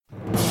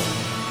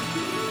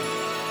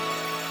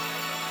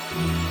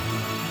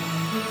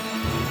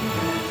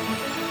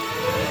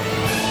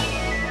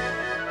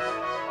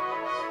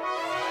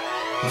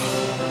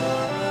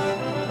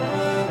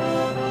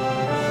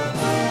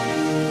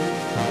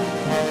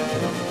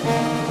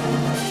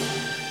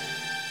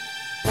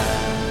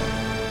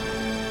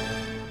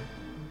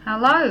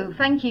Hello,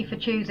 thank you for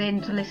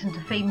choosing to listen to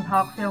Theme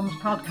Park Films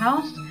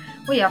podcast.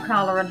 We are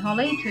Carla and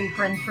Holly, two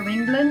friends from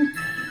England,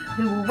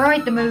 who will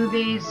ride the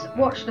movies,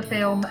 watch the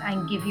film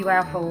and give you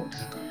our thoughts.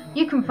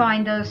 You can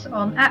find us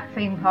on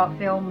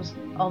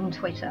 @ThemeParkFilms on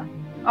Twitter.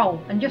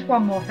 Oh, and just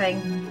one more thing.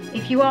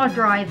 If you are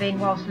driving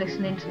whilst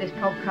listening to this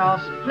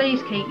podcast,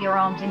 please keep your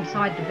arms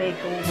inside the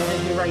vehicle for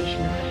the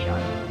duration of the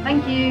show.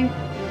 Thank you.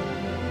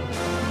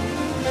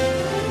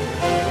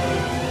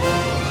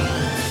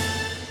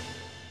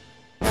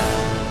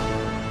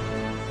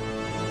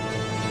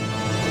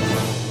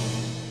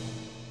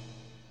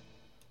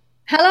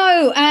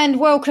 Hello and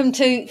welcome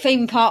to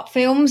Theme Park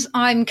Films.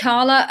 I'm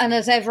Carla and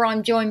as ever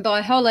I'm joined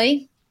by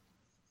Holly.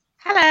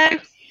 Hello.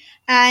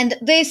 And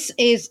this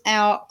is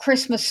our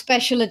Christmas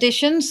special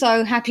edition,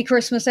 so happy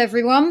Christmas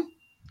everyone.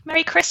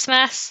 Merry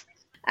Christmas.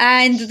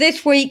 And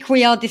this week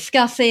we are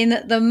discussing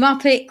The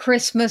Muppet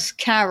Christmas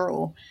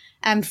Carol.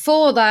 And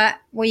for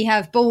that we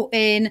have brought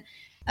in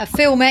a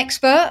film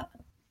expert.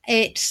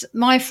 It's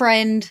my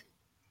friend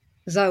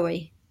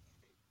Zoe.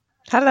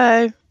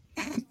 Hello.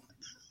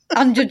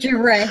 Under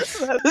duress.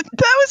 That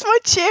was my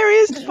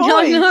cheeriest voice.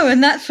 I know,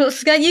 and that's what's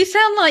scary. You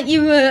sound like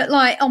you were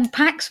like on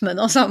Paxman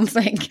or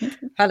something.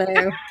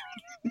 Hello.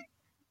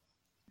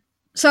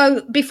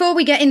 So before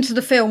we get into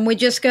the film, we're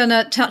just going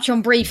to touch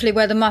on briefly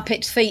where the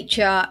Muppets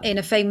feature in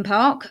a theme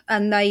park,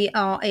 and they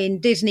are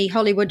in Disney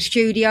Hollywood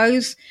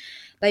Studios.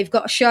 They've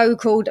got a show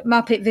called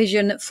Muppet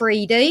Vision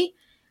 3D,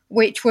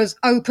 which was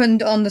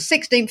opened on the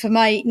 16th of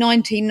May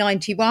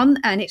 1991,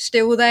 and it's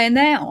still there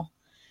now.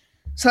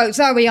 So,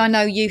 Zoe, I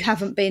know you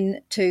haven't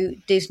been to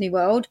Disney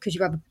World because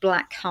you have a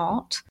black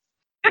heart.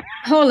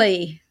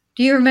 Holly,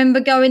 do you remember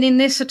going in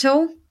this at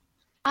all?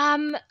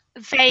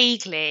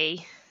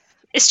 Vaguely.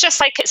 It's just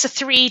like it's a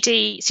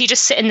 3D, so you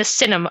just sit in the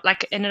cinema,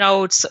 like in an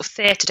old sort of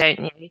theatre,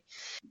 don't you?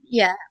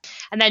 Yeah.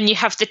 And then you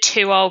have the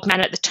two old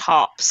men at the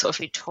top, sort of,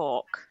 who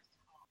talk.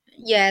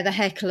 Yeah, the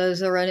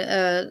hecklers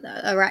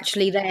are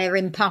actually there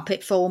in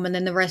puppet form, and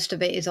then the rest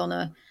of it is on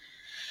a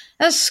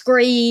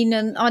screen,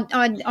 and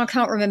I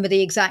can't remember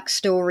the exact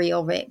story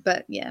of it,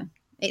 but yeah,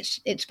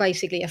 it's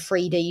basically a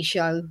 3D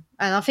show,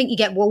 and I think you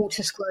get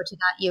water squirted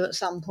at you at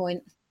some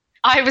point.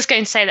 I was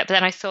going to say that, but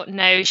then I thought,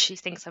 no, she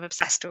thinks I'm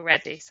obsessed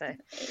already, so I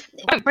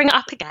won't bring it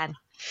up again.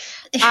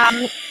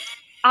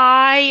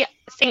 I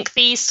think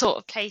these sort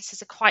of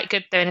places are quite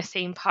good, though, in a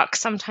theme park.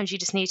 Sometimes you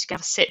just need to go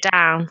sit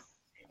down.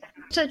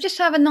 So just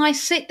have a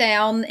nice sit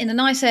down in a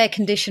nice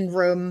air-conditioned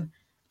room,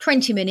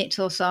 20 minutes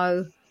or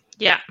so.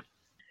 Yeah.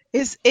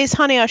 Is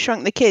Honey, I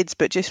Shrunk the Kids,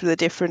 but just with a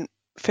different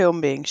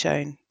film being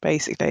shown,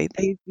 basically.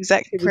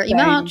 Exactly the Pretty same.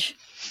 much.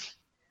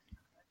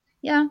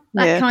 Yeah,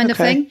 that kind of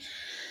thing.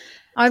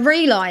 I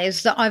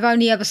realised that I've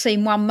only ever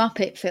seen one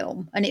Muppet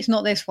film, and it's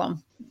not this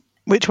one.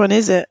 Which one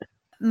is it?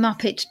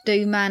 Muppets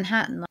Do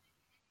Manhattan.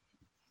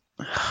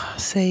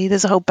 See,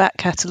 there's a whole back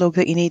catalogue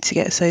that you need to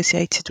get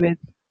associated with.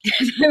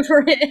 There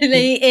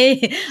really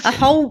is a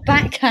whole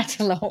back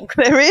catalogue.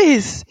 There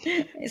is.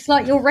 It's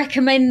like you're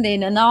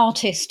recommending an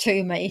artist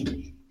to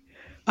me.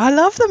 I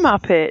love the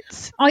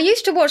Muppets. I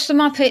used to watch the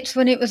Muppets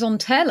when it was on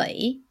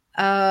telly,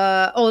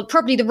 or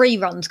probably the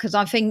reruns, because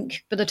I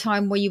think by the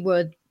time we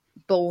were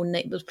born,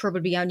 it was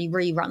probably only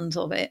reruns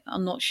of it.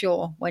 I'm not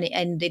sure when it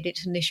ended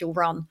its initial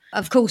run.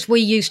 Of course,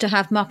 we used to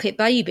have Muppet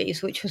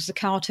Babies, which was the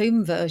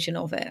cartoon version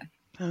of it.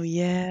 Oh,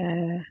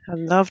 yeah. I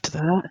loved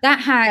that.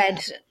 That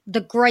had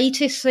the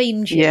greatest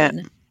theme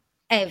tune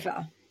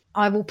ever.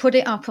 I will put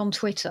it up on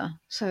Twitter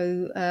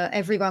so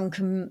everyone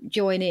can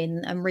join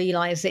in and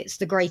realise it's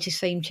the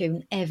greatest theme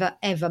tune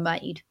ever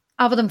made,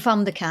 other than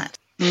Thundercat.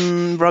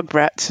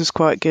 Rugrats was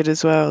quite good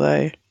as well,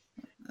 though.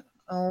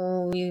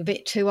 Oh, you're a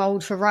bit too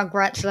old for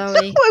Rugrats,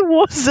 Zoe. I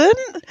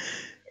wasn't.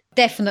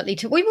 Definitely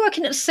too. We were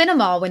working at the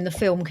cinema when the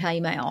film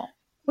came out.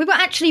 We were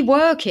actually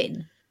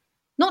working.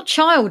 Not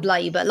child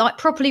labour, like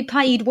properly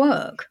paid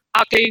work.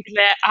 I'll Google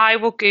it. I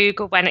will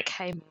Google when it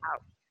came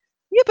out.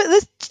 Yeah, but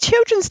the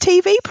children's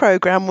TV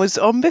programme was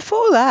on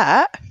before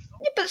that.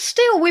 Yeah, but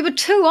still, we were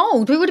too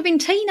old. We would have been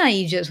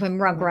teenagers when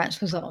Rugrats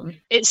was on.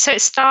 It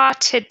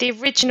started, the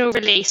original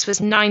release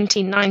was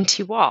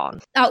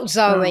 1991. Oh,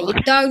 Zoe,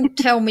 don't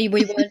tell me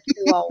we weren't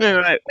too old.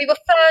 Right. We were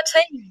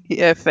 13.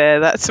 Yeah,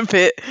 fair.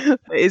 It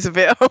is a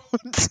bit old.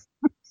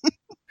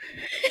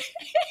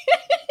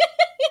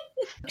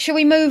 Shall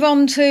we move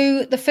on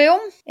to the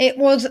film? It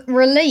was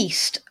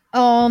released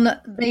on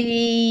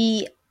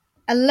the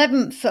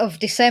 11th of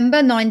December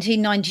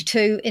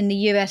 1992 in the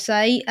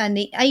USA and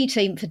the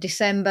 18th of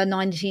December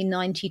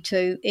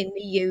 1992 in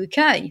the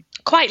UK.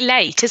 Quite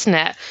late, isn't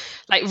it?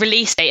 Like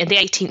release date and the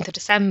 18th of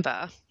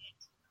December.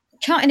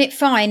 Cutting it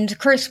fine to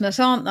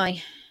Christmas, aren't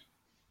they?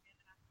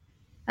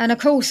 And of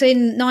course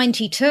in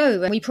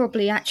 92 we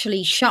probably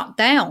actually shut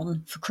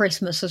down for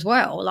Christmas as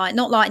well. Like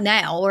not like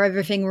now where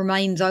everything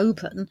remains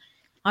open.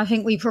 I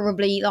think we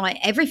probably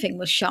everything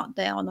was shut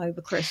down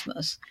over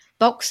Christmas.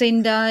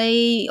 Boxing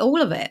Day, all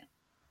of it.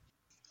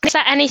 Is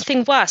there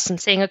anything worse than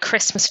seeing a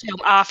Christmas film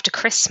after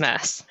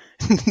Christmas?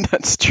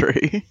 That's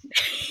true.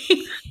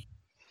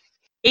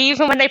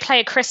 Even when they play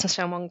a Christmas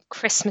film on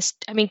Christmas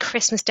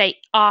Day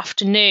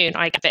afternoon,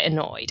 I get a bit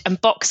annoyed. And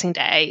Boxing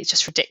Day is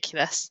just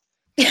ridiculous.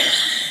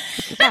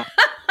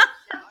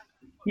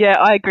 Yeah,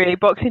 I agree.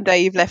 Boxing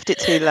Day, you've left it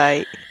too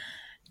late.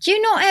 Do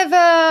you not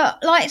ever,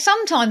 like,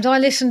 sometimes I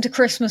listen to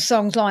Christmas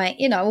songs, like,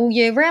 you know, all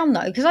year round,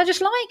 though, because I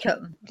just like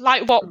them.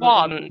 Like what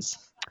ones?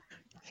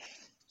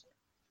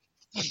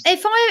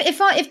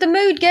 If the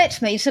mood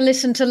gets me to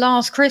listen to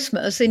Last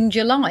Christmas in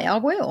July, I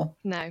will.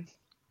 No.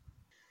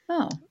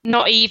 Oh.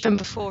 Not even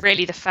before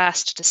really the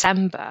 1st of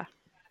December.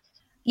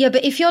 Yeah,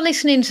 but if you're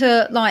listening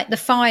to, like, The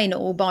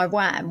Final by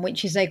Wham,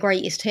 which is their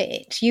greatest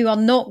hit, you are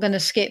not going to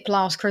skip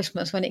Last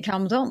Christmas when it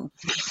comes on.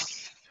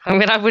 I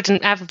mean, I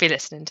wouldn't ever be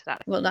listening to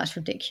that. Well, that's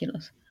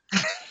ridiculous.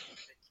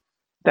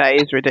 That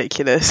is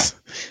ridiculous.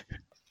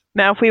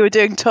 Now, if we were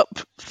doing top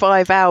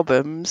 5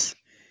 albums...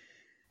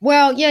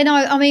 Well, yeah, no,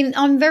 I mean,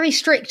 I'm very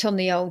strict on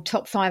the old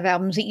top 5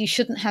 albums that you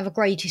shouldn't have a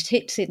greatest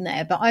hits in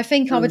there, but I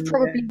think I would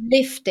probably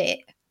lift it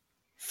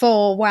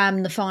for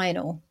Wham! The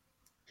Final.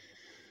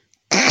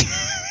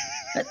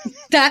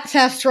 That's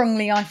how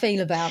strongly I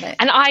feel about it.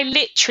 And I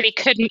literally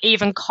couldn't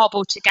even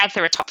cobble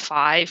together a top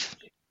 5.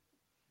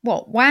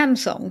 What, Wham!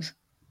 Songs?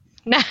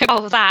 No,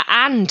 all that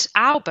and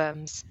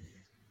albums.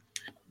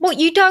 What,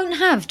 you don't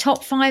have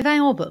top 5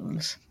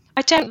 albums?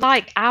 I don't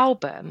like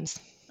albums.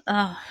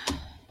 Oh,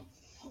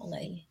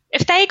 Holly.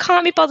 If they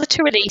can't be bothered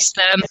to release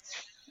them,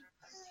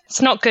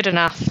 it's not good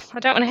enough. I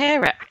don't want to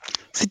hear it.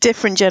 It's a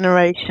different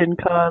generation,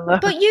 Carla.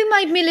 But you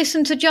made me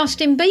listen to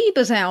Justin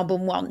Bieber's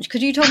album once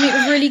because you told me it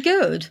was really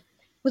good.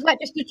 Was that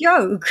just a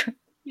joke?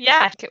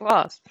 Yeah, it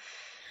was.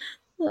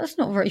 Well, that's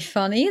not very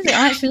funny, is it?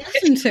 I actually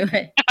listened to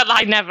it. Well,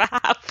 I never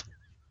have.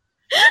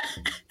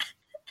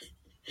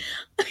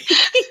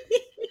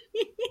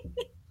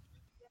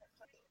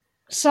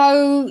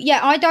 So, yeah,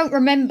 I don't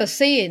remember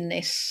seeing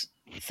this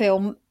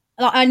film.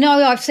 Like, I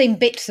know I've seen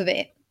bits of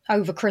it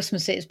over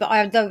Christmases, but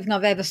I don't think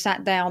I've ever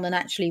sat down and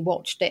actually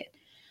watched it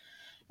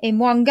in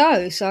one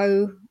go.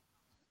 So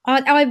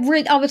I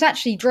was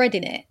actually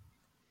dreading it.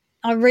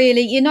 I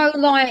really, you know,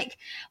 like,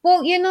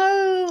 well, you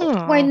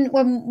know, when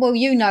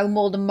you know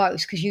more than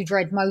most because you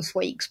dread most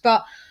weeks,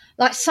 but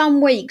like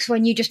some weeks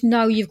when you just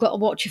know you've got to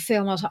watch a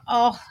film, I was like,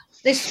 oh,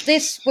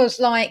 this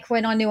was like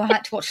when I knew I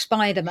had to watch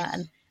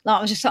Spider-Man. Like,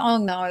 I was just like, oh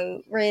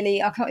no,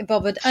 really, I can't be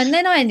bothered. And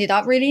then I ended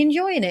up really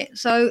enjoying it.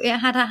 So it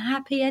had a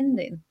happy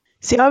ending.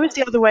 See, I was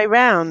the other way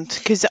round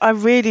because I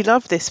really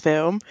loved this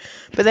film.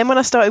 But then when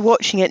I started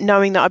watching it,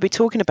 knowing that I'd be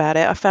talking about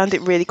it, I found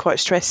it really quite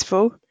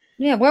stressful.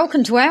 Yeah,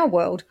 welcome to our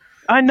world.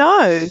 I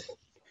know.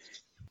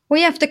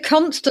 We have to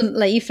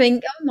constantly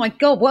think, oh my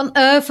God, what on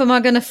earth am I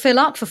going to fill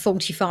up for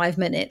 45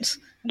 minutes?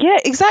 Yeah,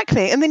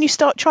 exactly. And then you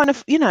start trying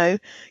to,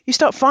 you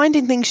start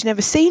finding things you've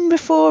never seen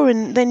before.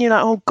 And then you're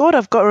like, oh God,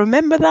 I've got to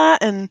remember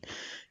that. And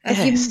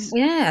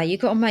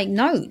you've got to make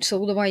notes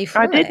all the way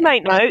through. I did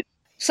make notes.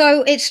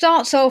 So it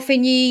starts off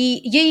in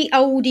ye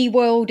oldie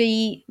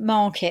worldy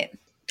market.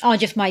 I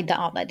just made that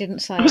up. That didn't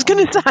say. I was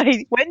going to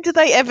say, when do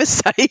they ever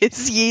say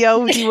it's ye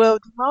oldie worldy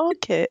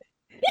market?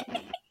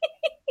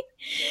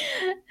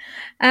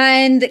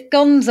 And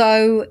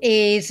Gonzo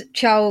is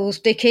Charles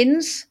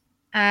Dickens,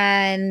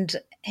 and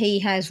he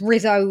has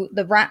Rizzo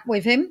the rat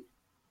with him.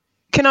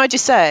 Can I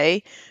just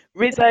say,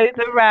 Rizzo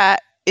the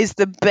rat is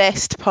the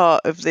best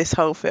part of this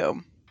whole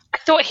film. I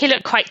thought he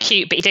looked quite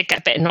cute, but he did get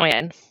a bit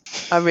annoying.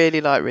 I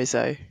really like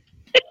Rizzo.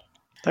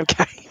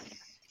 Okay.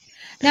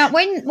 Now,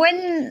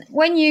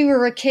 when you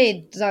were a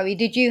kid, Zoe,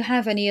 did you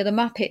have any of the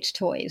Muppets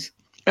toys?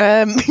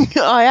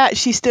 I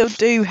actually still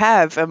do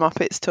have a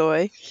Muppets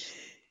toy.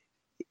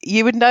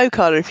 You would know,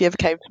 Carla, if you ever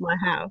came to my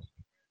house.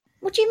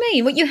 What do you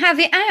mean? What, you have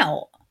it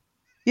out?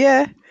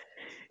 Yeah.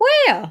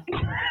 Where?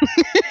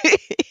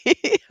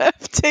 I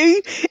have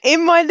 2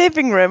 in my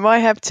living room. I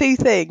have 2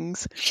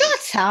 things.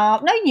 Shut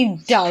up! No, you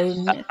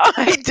don't.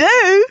 I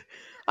do.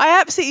 I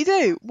absolutely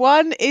do.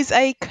 One is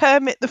a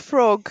Kermit the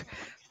Frog,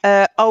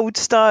 old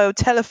style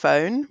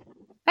telephone.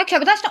 Okay,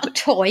 but that's not a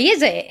toy,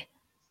 is it?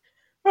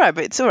 Right,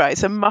 but it's all right.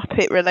 It's a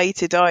Muppet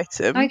related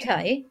item.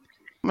 Okay.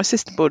 My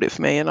sister bought it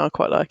for me, and I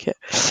quite like it.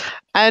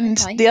 And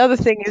the other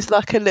thing is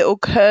like a little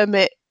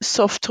Kermit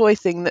soft toy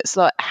thing that's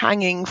like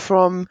hanging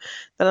from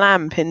the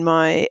lamp in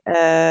my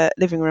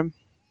living room.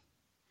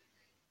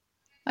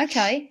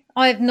 Okay.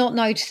 I have not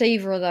noticed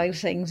either of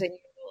those things in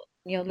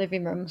your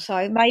living room.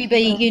 So maybe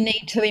you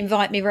need to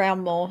invite me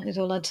round more, is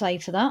all I'd say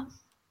to that.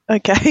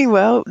 Okay,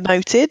 well,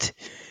 noted.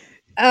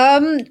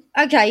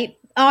 Okay.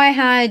 I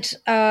had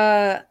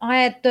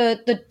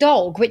the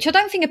dog, which I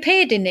don't think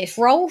appeared in this.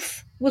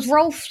 Rolf? Was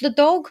Rolf the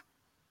dog?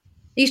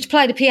 He used to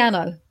play the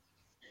piano.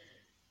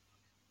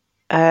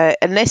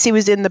 Unless he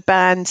was in the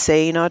band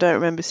scene, I don't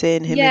remember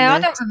seeing him. Yeah,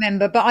 in there. I don't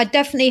remember, but I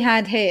definitely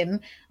had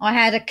him. I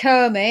had a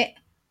Kermit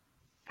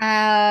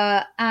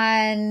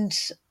and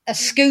a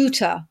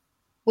Scooter,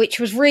 which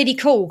was really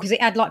cool because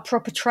it had like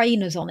proper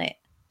trainers on it.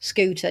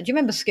 Scooter. Do you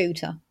remember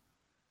Scooter?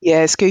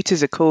 Yeah,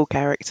 Scooter's a cool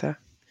character.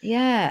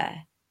 Yeah.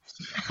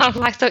 Oh,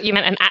 I thought you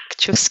meant an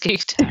actual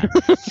scooter.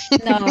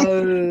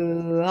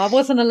 No, I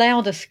wasn't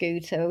allowed a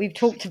scooter. We've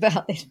talked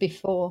about this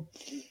before.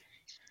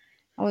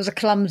 I was a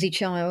clumsy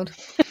child.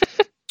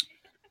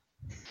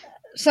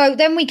 So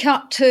then we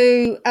cut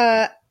to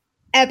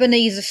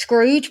Ebenezer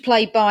Scrooge,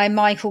 played by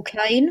Michael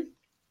Caine.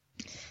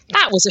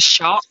 That was a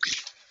shock.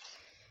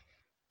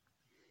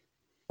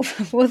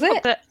 Was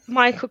it? That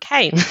Michael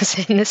Caine was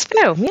in this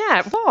film. Yeah,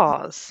 it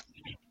was.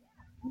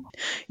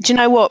 Do you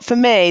know what? For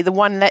me, the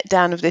one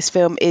letdown of this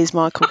film is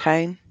Michael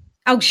Caine.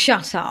 Oh,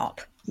 shut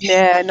up.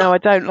 Yeah, no, I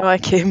don't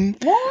like him.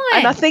 Why?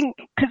 And I think,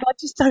 because I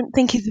just don't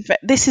think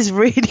this is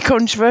really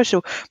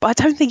controversial, but I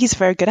don't think he's a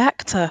very good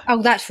actor.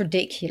 Oh, that's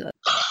ridiculous.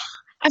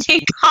 I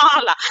mean,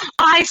 Carla,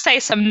 I say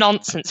some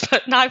nonsense,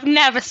 but I've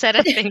never said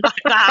anything like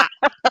that.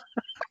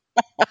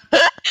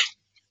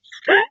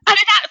 And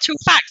in actual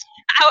fact,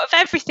 out of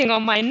everything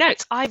on my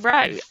notes I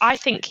wrote, I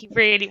think he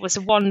really was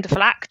a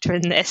wonderful actor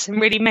in this and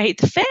really made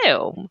the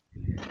film.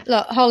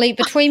 Look, Holly,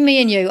 between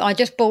me and you, I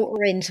just brought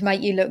her in to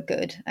make you look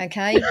good,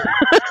 okay?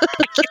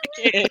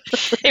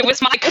 It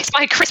was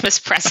my Christmas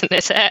present,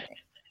 is it?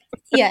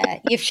 Yeah,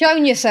 you've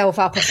shown yourself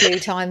up a few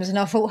times, and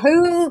I thought,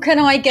 who can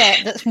I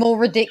get that's more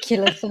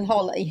ridiculous than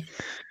Holly?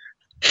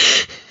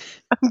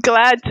 I'm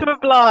glad to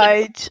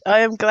oblige. I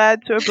am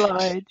glad to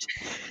oblige.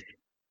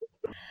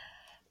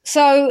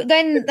 So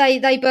then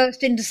they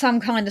burst into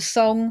some kind of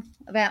song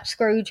about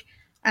Scrooge,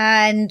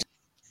 and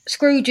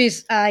Scrooge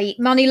is a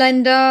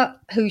moneylender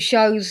who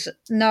shows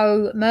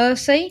no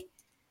mercy.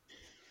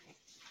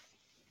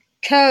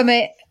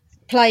 Kermit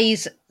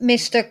plays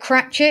Mr.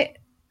 Cratchit,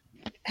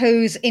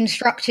 who's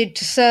instructed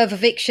to serve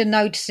eviction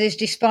notices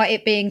despite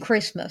it being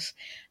Christmas.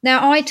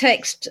 Now, I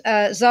text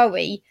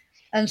Zoe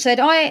and said,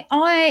 I,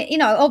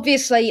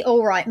 obviously,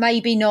 all right,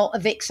 maybe not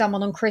evict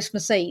someone on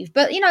Christmas Eve,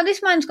 but,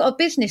 this man's got a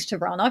business to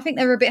run. I think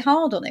they're a bit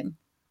hard on him.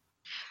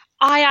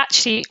 I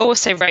actually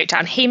also wrote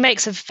down, he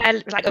makes a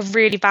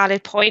really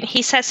valid point.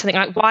 He says something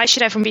like, why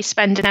should everyone be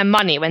spending their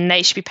money when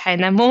they should be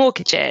paying their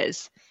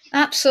mortgages?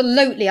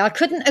 Absolutely. I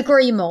couldn't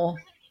agree more.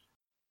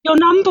 Your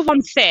number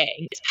one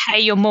thing is pay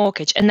your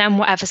mortgage, and then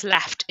whatever's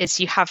left is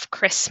you have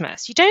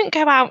Christmas. You don't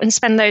go out and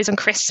spend those on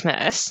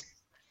Christmas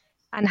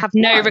and have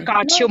no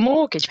regard to your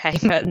mortgage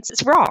payments.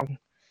 It's wrong.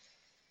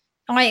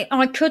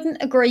 I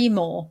couldn't agree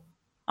more.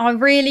 I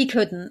really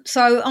couldn't.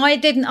 So I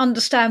didn't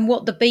understand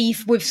what the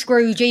beef with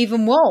Scrooge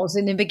even was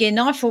in the beginning.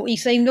 I thought he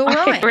seemed all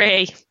right. I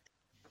agree.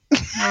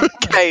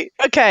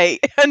 Okay.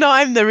 And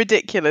I'm the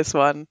ridiculous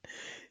one.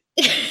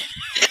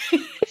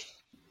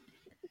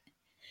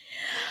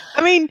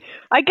 I mean,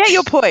 I get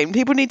your point.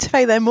 People need to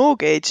pay their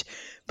mortgage.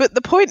 But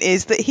the point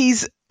is that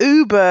he's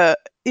uber,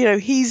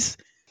 he's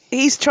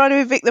trying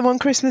to evict them on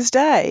Christmas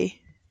Day.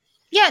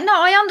 Yeah, no,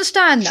 I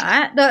understand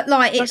that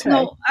it's okay.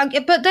 Not,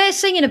 but they're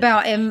singing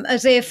about him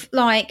as if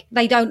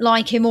they don't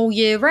like him all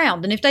year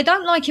round. And if they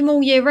don't like him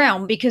all year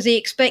round because he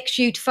expects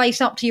you to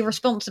face up to your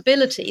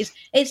responsibilities,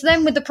 it's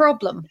them with the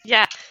problem.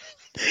 Yeah.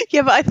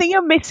 Yeah, but I think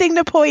you're missing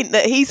the point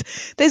that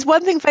there's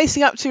one thing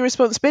facing up to your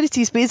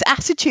responsibilities, but his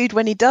attitude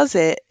when he does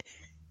it,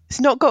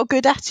 he's not got a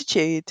good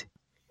attitude.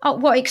 Oh,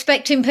 what,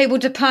 expecting people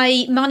to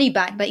pay money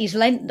back that he's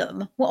lent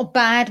them? What a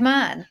bad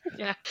man.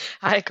 Yeah,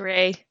 I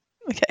agree.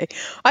 Okay.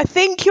 I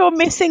think you're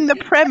missing the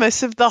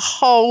premise of the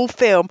whole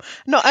film.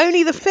 Not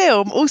only the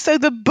film, also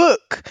the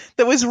book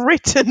that was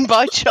written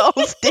by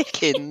Charles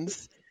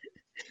Dickens.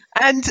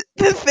 And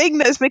the thing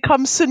that's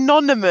become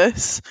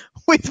synonymous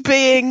with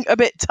being a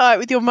bit tight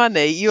with your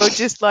money, you're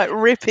just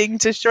ripping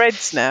to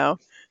shreds now.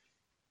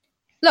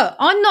 Look,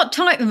 I'm not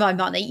tight with my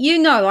money.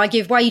 I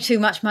give way too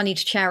much money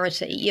to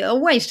charity. You're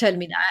always telling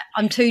me that.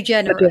 I'm too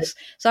generous.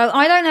 So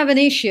I don't have an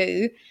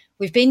issue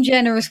with being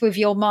generous with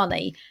your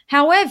money.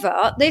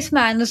 However, this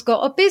man has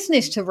got a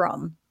business to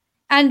run.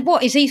 And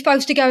what, is he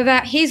supposed to go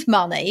without his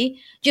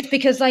money just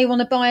because they want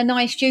to buy a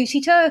nice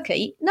juicy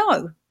turkey?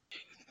 No.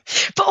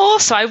 But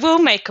also, I will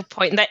make a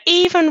point that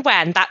even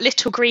when that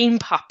little green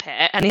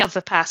puppet and the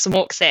other person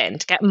walks in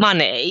to get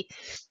money,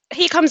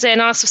 he comes in,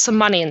 asks for some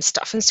money and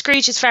stuff, and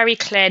Scrooge is very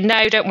clear,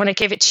 no, don't want to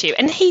give it to you.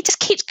 And he just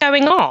keeps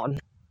going on.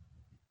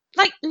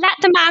 Let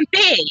the man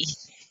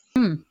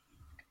be.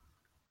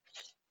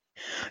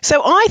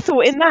 So I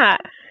thought in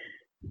that,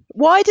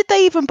 why did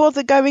they even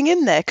bother going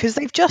in there? Because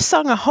they've just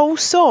sung a whole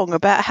song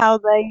about how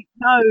they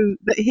know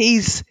that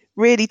he's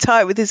really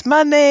tight with his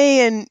money,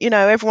 and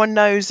everyone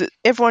knows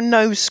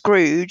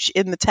Scrooge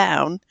in the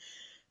town,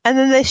 and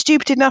then they're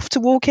stupid enough to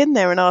walk in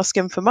there and ask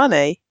him for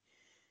money.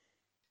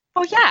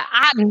 Oh yeah,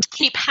 and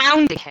keep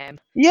hounding him.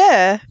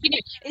 Yeah.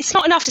 It's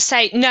not enough to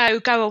say no,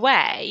 go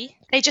away.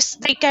 They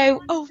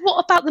go, oh,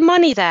 what about the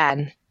money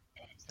then?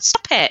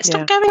 Stop it!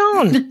 Stop going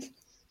on.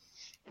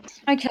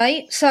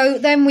 Okay, so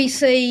then we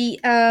see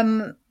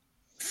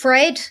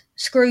Fred,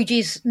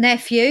 Scrooge's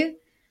nephew.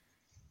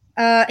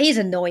 He's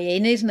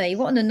annoying, isn't he?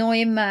 What an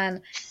annoying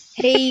man.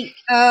 He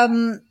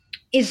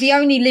is the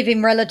only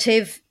living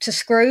relative to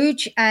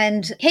Scrooge,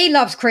 and he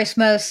loves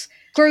Christmas.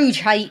 Scrooge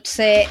hates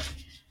it.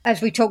 As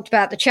we talked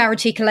about, the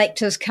charity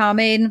collectors come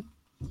in.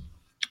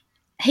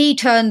 He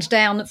turns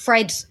down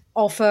Fred's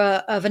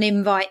offer of an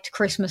invite to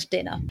Christmas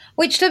dinner,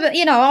 which,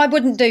 I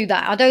wouldn't do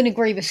that. I don't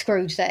agree with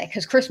Scrooge there,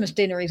 because Christmas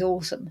dinner is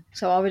awesome.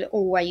 So I would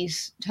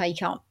always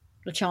take up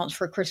the chance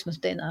for a Christmas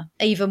dinner,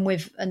 even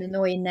with an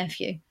annoying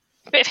nephew.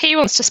 But if he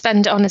wants to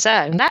spend it on his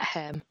own, let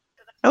him.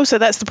 Also,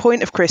 that's the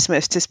point of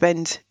Christmas, to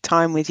spend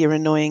time with your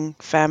annoying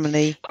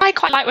family. I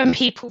quite like when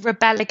people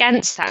rebel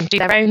against that and do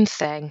their own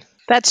thing.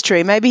 That's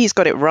true. Maybe he's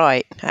got it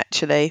right,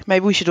 actually.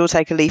 Maybe we should all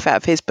take a leaf out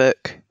of his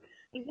book.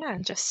 Yeah,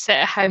 and just sit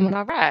at home on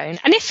our own.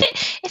 And if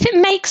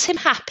it makes him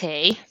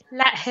happy,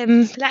 let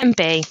him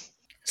be.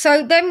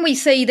 So then we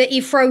see that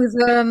he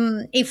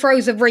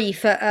throws a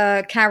wreath at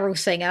a carol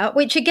singer,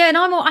 which again,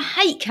 I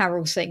hate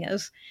carol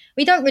singers.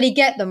 We don't really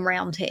get them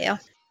round here.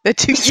 They're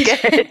too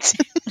scared.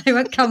 They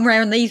won't come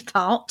round these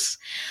parts.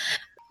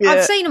 Yeah.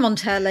 I've seen them on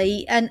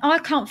telly, and I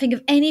can't think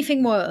of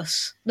anything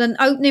worse than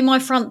opening my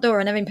front door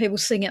and having people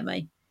sing at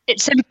me.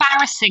 It's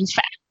embarrassing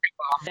for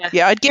everyone.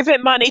 Yeah, I'd give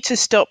it money to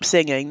stop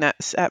singing.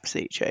 That's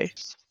absolutely true.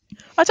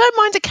 I don't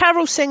mind a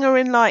carol singer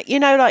in, like,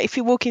 like if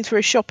you're walking through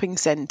a shopping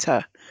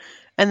centre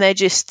and they're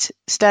just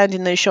standing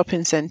in the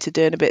shopping centre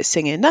doing a bit of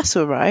singing. That's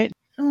all right.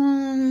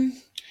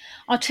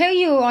 I'll tell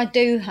you what I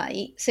do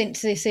hate,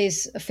 since this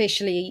is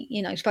officially,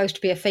 supposed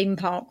to be a theme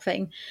park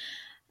thing.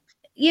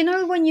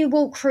 When you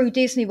walk through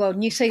Disney World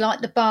and you see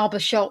like the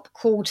barbershop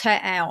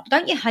quartet out,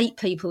 don't you hate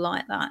people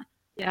like that?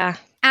 Yeah.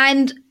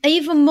 And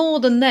even more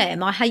than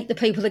them, I hate the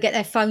people that get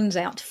their phones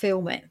out to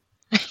film it.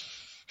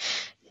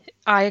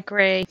 I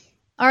agree.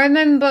 I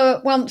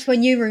remember once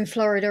when you were in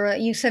Florida,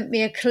 you sent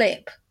me a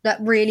clip that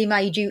really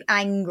made you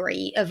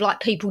angry, of like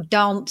people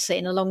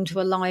dancing along to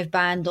a live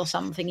band or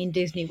something in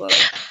Disney World.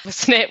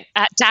 Wasn't it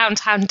at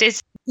downtown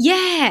Disney?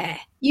 Yeah.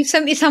 You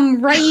sent me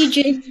some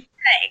raging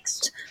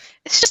text.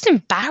 It's just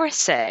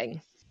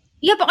embarrassing.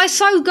 Yeah, but I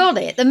so got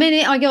it. The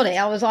minute I got it,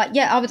 I was like,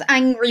 yeah, I was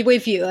angry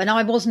with you and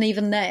I wasn't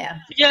even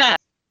there. Yeah.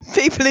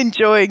 People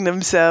enjoying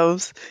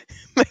themselves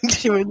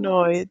makes you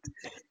annoyed.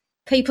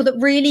 People that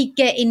really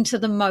get into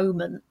the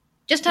moment.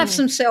 Just have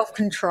some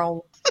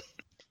self-control.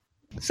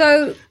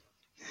 So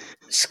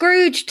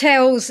Scrooge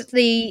tells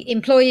the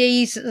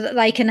employees that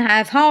they can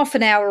have half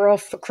an hour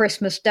off for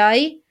Christmas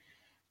Day,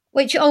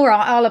 which, all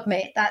right, I'll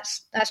admit,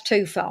 that's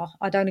too far.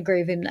 I don't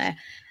agree with him there.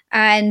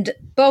 And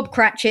Bob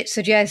Cratchit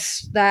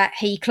suggests that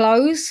he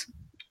close,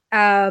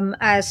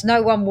 as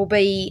no one will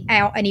be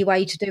out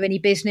anyway to do any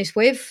business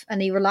with,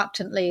 and he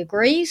reluctantly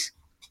agrees.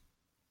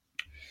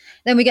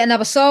 Then we get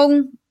another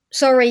song.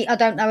 Sorry, I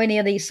don't know any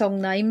of these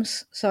song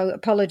names, so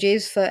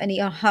apologies for any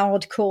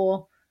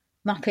hardcore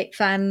Muppet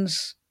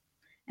fans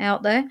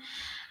out there.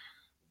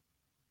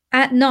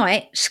 At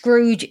night,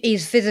 Scrooge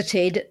is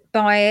visited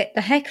by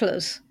the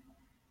hecklers.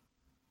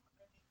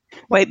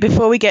 Wait,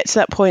 before we get to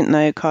that point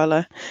though,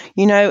 Carla,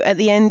 at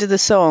the end of the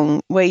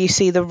song where you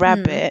see the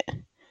rabbit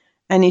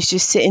and he's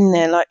just sitting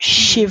there like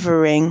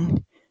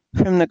shivering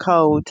from the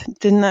cold,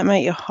 didn't that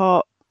make your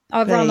heart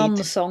I've run on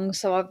the song,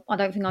 so I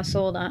don't think I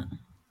saw that.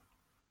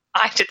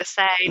 I did the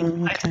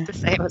same. Okay. I did the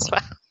same as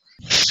well.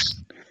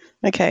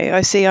 Okay,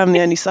 I see I'm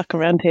the only sucker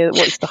around here that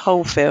watched the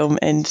whole film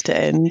end to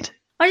end.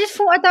 I just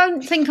thought, I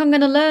don't think I'm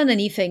going to learn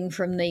anything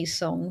from these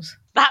songs.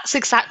 That's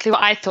exactly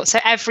what I thought. So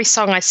every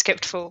song I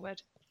skipped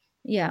forward.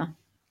 Yeah.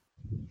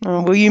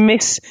 Oh, well, you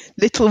miss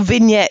little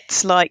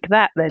vignettes like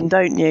that then,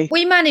 don't you?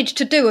 We managed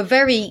to do a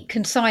very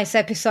concise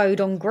episode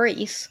on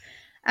Grease,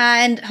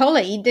 and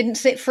Holly didn't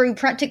sit through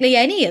practically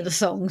any of the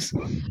songs.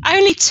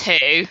 Only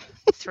 2,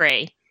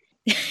 3.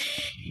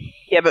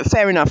 Yeah, but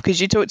fair enough, because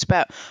you talked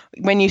about,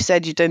 when you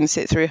said you didn't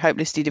sit through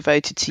Hopelessly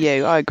Devoted to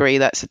You, I agree,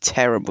 that's a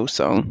terrible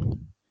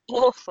song.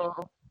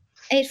 Awful.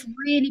 It's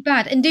really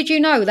bad. And did you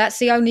know that's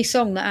the only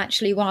song that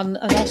actually won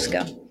an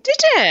Oscar? Did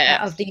it?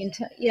 Out of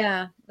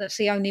yeah, that's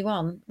the only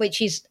one, which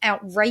is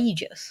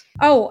outrageous.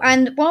 Oh,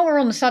 and while we're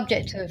on the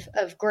subject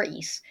of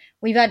Grease,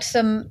 we've had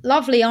some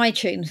lovely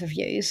iTunes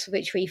reviews,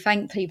 which we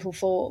thank people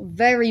for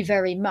very,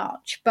 very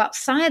much. But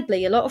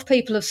sadly, a lot of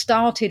people have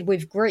started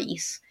with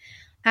Grease.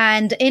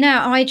 And in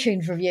our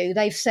iTunes review,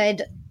 they've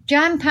said,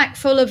 jam-packed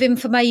full of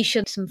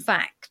information, some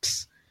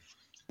facts,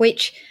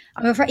 which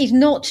I'm afraid is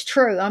not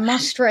true. I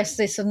must stress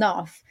this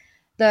enough,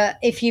 that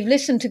if you've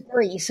listened to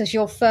Grease as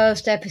your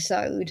first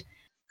episode,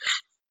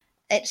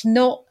 it's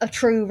not a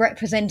true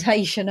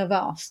representation of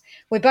us.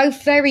 We're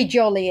both very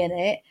jolly in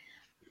it,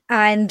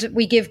 and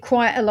we give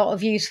quite a lot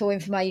of useful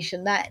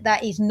information.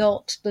 That is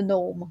not the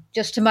norm,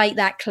 just to make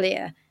that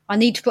clear. I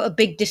need to put a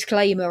big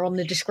disclaimer on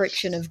the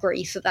description of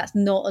Grease that that's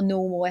not a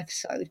normal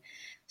episode.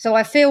 So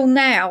I feel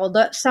now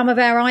that some of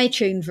our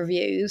iTunes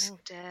reviews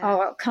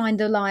are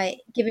kind of like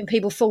giving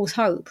people false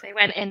hope. They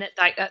went in at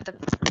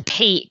the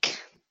peak.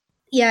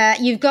 Yeah,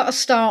 you've got to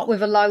start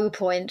with a low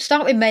point.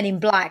 Start with Men in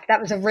Black.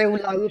 That was a real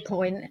low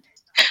point.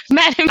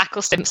 Men in Black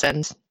or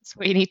Simpsons. That's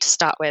what you need to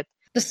start with.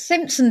 The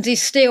Simpsons is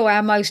still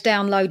our most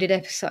downloaded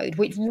episode,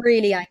 which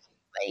really angers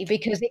me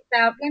because it's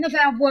one of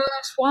our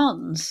worst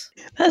ones.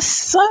 That's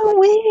so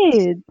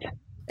weird.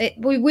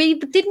 We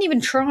didn't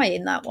even try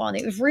in that one.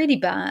 It was really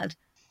bad.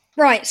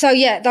 Right, so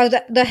yeah,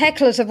 the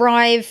hecklers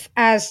arrive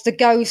as the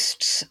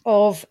ghosts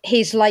of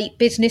his late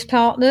business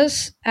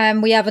partners,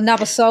 and we have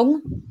another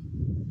song.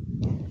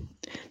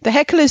 The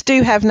hecklers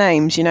do have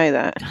names, you know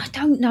that? I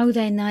don't know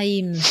their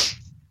names.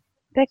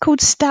 They're called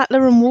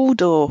Statler and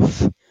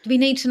Waldorf. Do we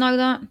need to know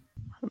that?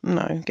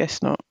 No,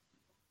 guess not.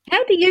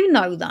 How do you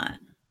know that?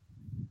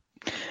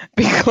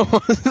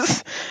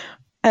 Because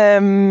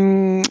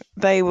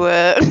they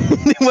were.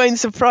 It won't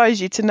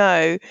surprise you to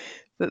know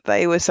that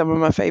they were some of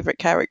my favourite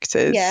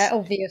characters. Yeah,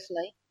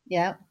 obviously.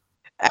 Yeah.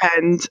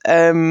 And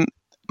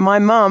my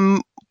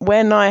mum,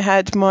 when I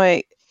had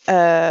my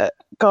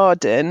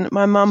garden,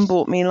 my mum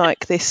bought me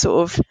like this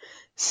sort of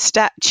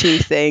statue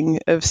thing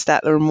of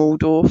Statler and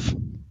Waldorf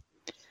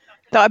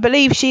that I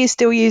believe she is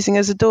still using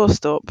as a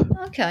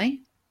doorstop. Okay.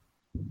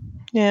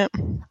 Yeah,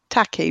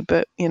 tacky,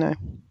 but you know.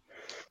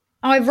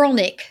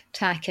 Ironic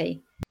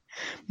tacky.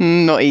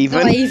 Not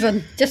even. Not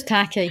even, just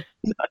tacky.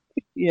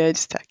 Yeah,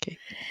 just tacky.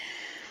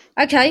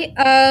 Okay,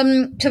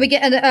 so we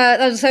get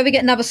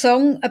another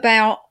song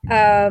about.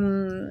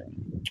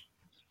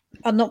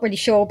 I'm not really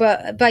sure,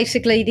 but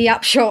basically the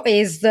upshot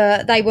is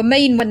that they were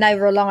mean when they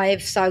were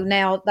alive, so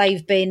now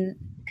they've been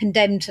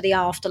condemned to the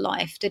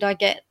afterlife. Did I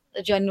get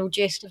the general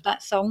gist of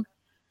that song?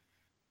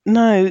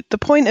 No, the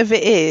point of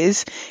it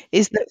is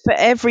that for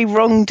every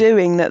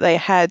wrongdoing that they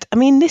had, I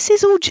mean, this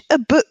is all a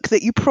book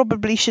that you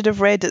probably should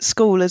have read at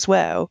school as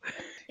well.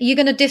 Are you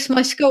going to diss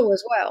my school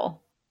as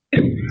well?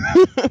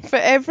 For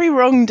every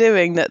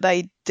wrongdoing that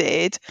they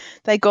did,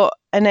 they got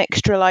an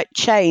extra like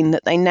chain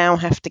that they now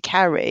have to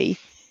carry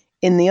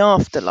in the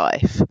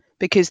afterlife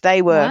because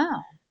they were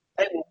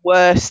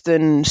worse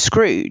than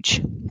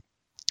Scrooge.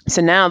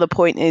 So now the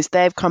point is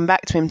they've come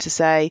back to him to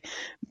say,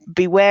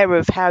 beware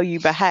of how you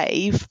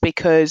behave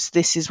because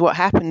this is what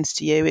happens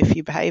to you if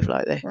you behave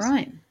like this.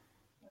 Right.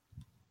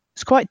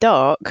 It's quite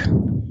dark.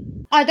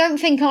 I don't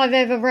think I've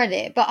ever read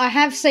it, but I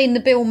have seen the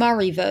Bill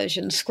Murray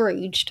version,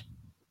 Scrooged,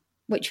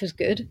 which was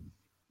good,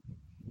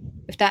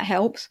 if that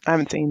helps. I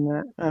haven't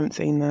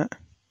seen that.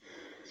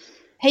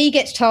 He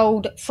gets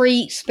told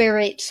 3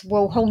 spirits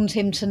will haunt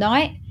him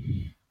tonight,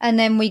 and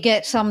then we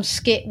get some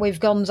skit with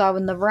Gonzo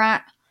and the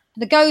Rat.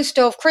 The ghost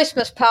of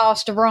Christmas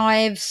past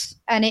arrives,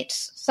 and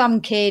it's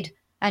some kid,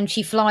 and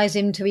she flies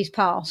him to his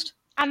past.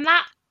 And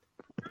that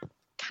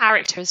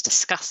character is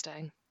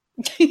disgusting.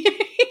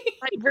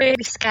 Like,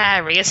 really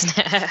scary, isn't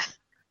it?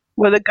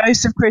 Well, the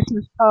ghost of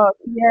Christmas past,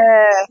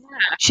 yeah.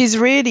 She's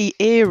really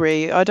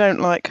eerie. I don't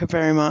like her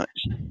very much.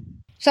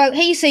 So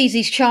he sees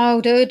his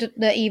childhood,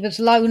 that he was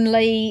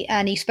lonely,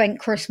 and he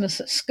spent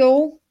Christmas at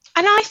school.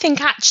 And I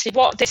think actually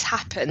what this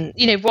happened,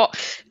 what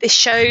this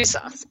shows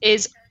us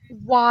is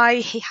why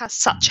he has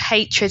such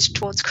hatred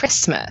towards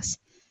Christmas.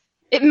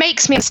 It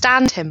makes me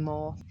understand him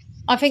more.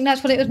 I think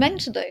that's what it was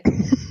meant to do.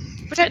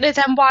 We don't know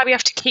then why we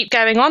have to keep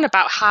going on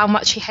about how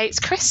much he hates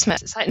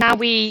Christmas. It's like now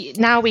we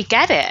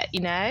get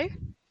it,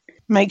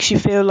 Makes you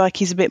feel like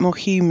he's a bit more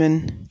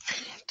human.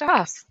 It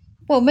does.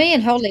 Well, me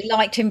and Holly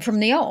liked him from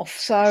the off,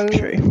 so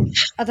True.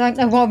 I don't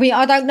know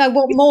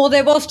what more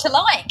there was to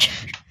like.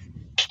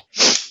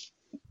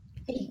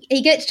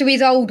 He gets to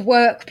his old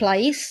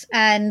workplace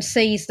and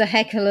sees the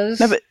hecklers.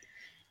 No, but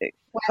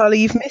Holly,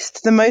 you've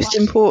missed the most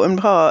important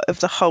part of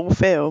the whole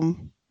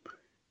film.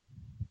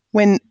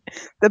 When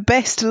the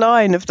best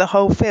line of the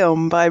whole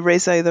film by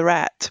Rizzo the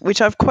Rat,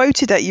 which I've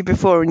quoted at you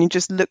before and you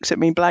just looked at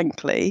me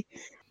blankly.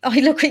 I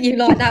look at you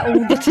like that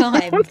all the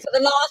time. For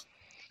the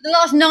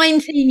last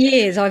 19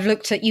 years, I've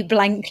looked at you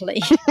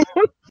blankly.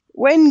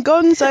 When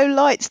Gonzo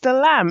lights the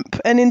lamp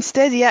and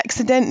instead he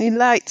accidentally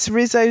lights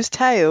Rizzo's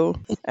tail.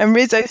 And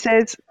Rizzo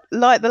says,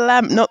 light the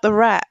lamp, not the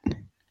rat.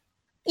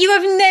 You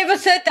have never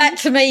said that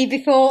to me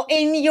before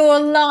in your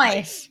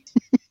life.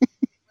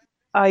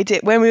 I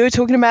did. When we were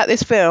talking about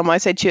this film, I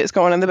said to you it's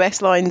got one of the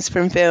best lines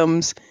from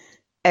films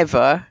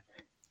ever.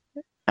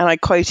 And I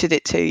quoted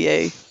it to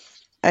you.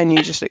 And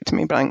you just looked at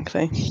me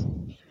blankly.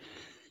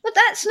 But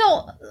that's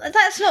not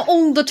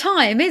all the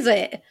time, is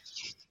it?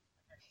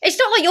 It's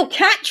not like your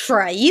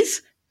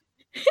catchphrase.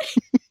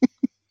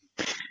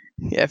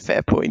 Yeah,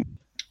 fair point.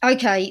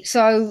 Okay,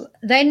 so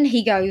then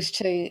he goes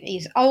to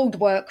his old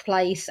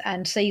workplace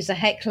and sees the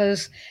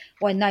hecklers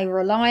when they were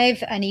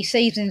alive, and he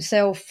sees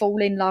himself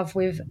fall in love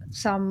with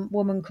some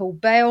woman called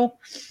Belle.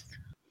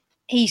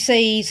 He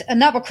sees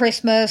another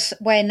Christmas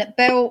when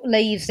Belle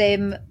leaves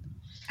him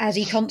as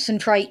he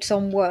concentrates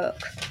on work.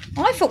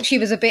 I thought she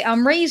was a bit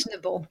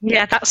unreasonable.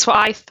 Yeah, that's what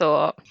I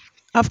thought.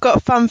 I've got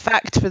a fun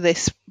fact for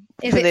this.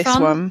 Is it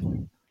fun?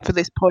 One, for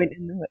this point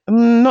in the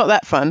not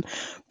that fun,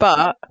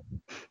 but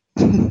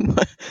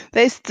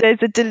there's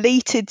a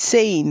deleted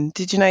scene.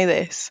 Did you know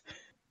this?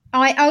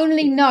 I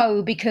only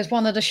know because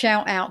one of the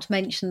shout outs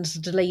mentions the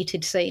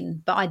deleted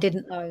scene, but I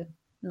didn't know.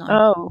 No.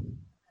 Oh,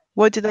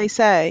 what did they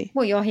say?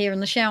 Well, you're hearing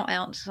the shout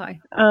outs, so.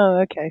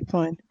 Oh, okay,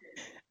 fine.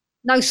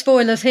 No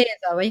spoilers here,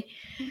 Zoe.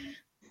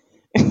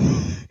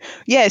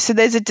 Yeah, so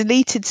there's a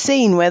deleted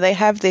scene where they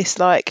have this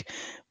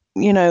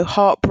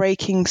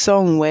heartbreaking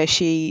song where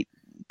she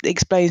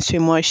explains to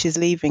him why she's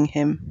leaving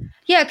him.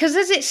 Yeah, because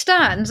as it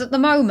stands at the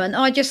moment,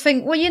 I just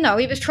think, well,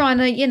 he was trying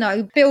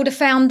to, build a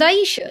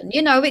foundation.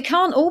 It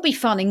can't all be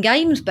fun and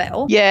games,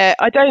 Belle. Yeah,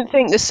 I don't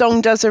think the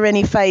song does her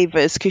any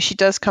favours because she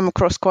does come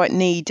across quite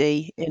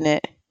needy in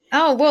it.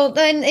 Oh, well,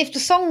 then if the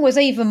song was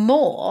even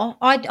more,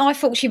 I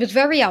thought she was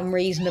very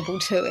unreasonable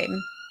to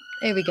him.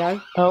 Here we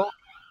go. Oh,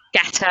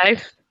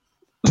 Ghetto.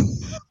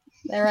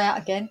 They're out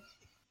again.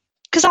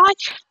 Because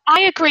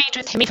I agreed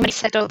with him even when he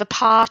said, oh, the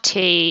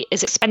party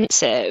is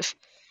expensive.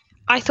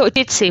 I thought it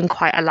did seem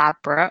quite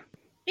elaborate.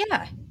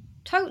 Yeah,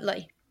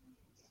 totally.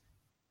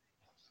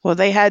 well,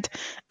 they had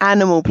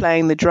Animal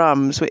playing the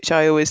drums, which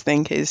I always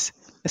think is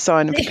a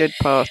sign of a good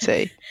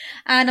party.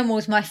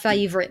 Animal's my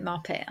favourite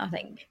Muppet, I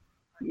think.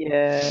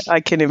 Yeah, I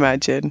can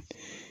imagine.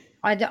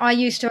 I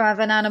used to have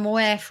an Animal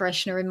air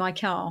freshener in my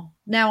car.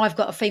 Now I've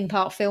got a Theme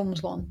Park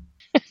Films one.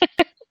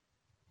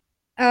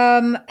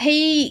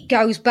 He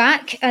goes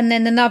back, and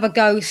then another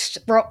ghost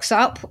rocks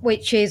up,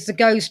 which is the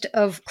ghost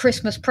of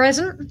Christmas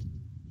Present.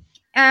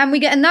 And we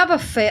get another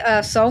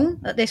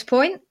song at this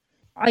point.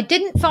 I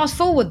didn't fast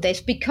forward this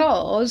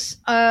because,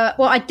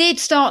 I did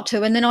start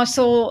to, and then I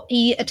saw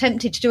he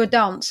attempted to do a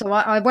dance. So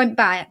I went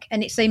back,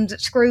 and it seems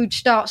that Scrooge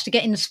starts to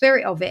get in the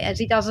spirit of it as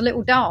he does a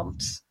little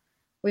dance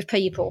with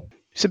people.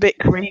 It's a bit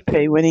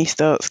creepy when he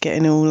starts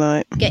getting all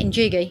like... Getting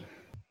jiggy.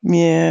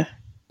 Yeah.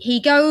 He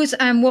goes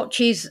and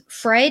watches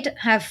Fred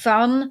have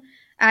fun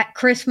at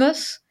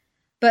Christmas,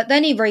 but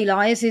then he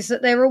realises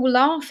that they're all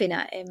laughing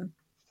at him,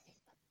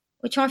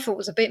 which I thought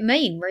was a bit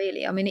mean,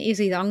 really. I mean, it is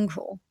his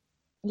uncle.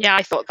 Yeah,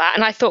 I thought that.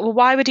 And I thought, well,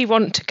 why would he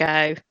want to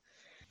go?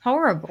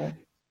 Horrible.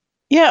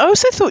 Yeah, I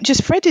also thought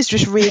Fred is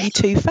just really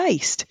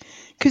two-faced,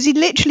 because he'd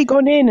literally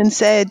gone in and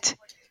said,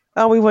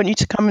 oh, we want you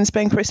to come and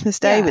spend Christmas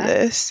Day with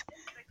us,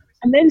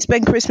 and then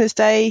spend Christmas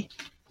Day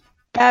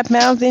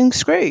bad-mouthing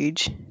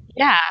Scrooge.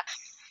 Yeah.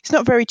 It's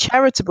not very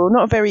charitable,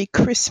 not a very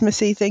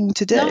Christmassy thing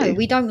to do. No,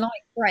 we don't like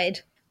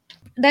Fred.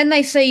 Then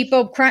they see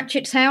Bob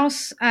Cratchit's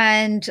house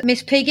and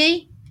Miss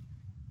Piggy,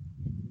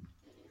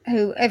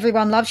 who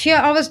everyone loves.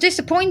 I was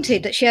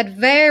disappointed that she had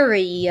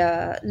very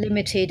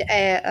limited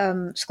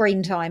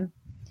screen time.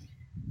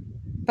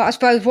 But I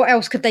suppose what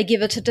else could they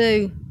give her to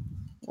do,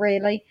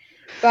 really?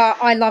 But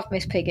I love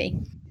Miss Piggy.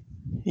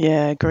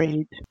 Yeah,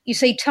 agreed. You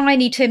see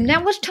Tiny Tim.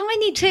 Now, was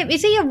Tiny Tim,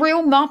 is he a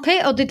real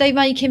Muppet, or did they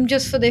make him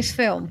just for this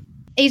film?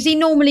 Is he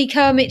normally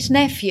Kermit's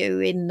nephew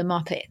in the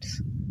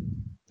Muppets?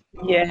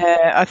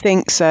 Yeah, I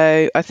think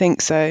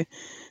so.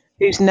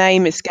 Whose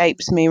name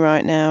escapes me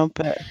right now,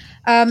 but...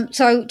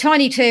 So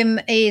Tiny Tim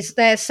is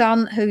their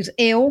son who's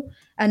ill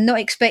and not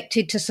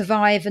expected to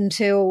survive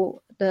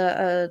until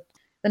the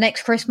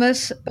next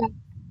Christmas.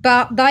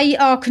 But they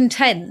are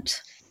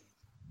content.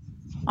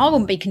 I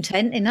wouldn't be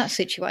content in that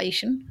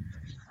situation.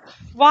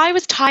 Why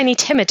was Tiny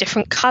Tim a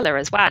different colour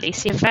as well? He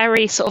seemed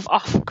very sort of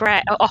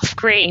off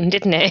green,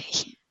 didn't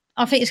he?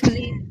 I think it's because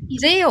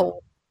he's ill.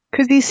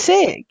 Because he's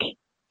sick.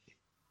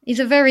 He's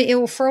a very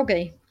ill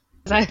froggy.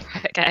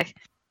 Okay.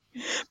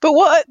 But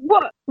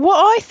what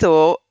I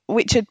thought,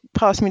 which had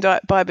passed me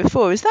by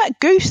before, is that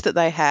goose that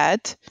they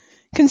had,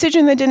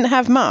 considering they didn't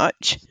have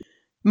much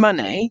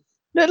money,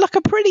 looked like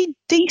a pretty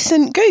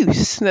decent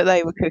goose that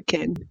they were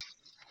cooking.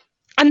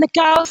 And the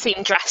girls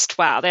seemed dressed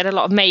well. They had a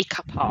lot of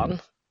makeup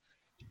on.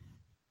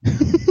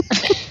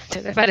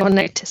 Don't know if anyone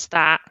noticed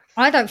that.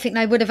 I don't think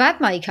they would have had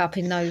makeup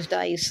in those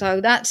days, so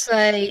that's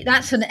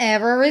an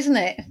error, isn't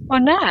it? Oh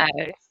no.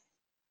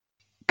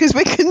 Because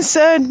we're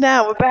concerned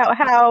now about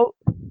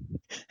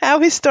how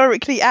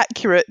historically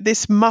accurate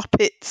this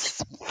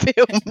Muppets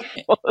film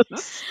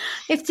was.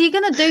 If you're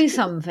going to do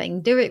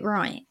something, do it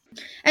right.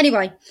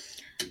 Anyway,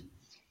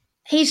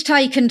 he's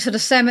taken to the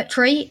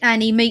cemetery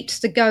and he meets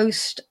the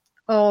ghost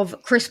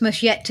of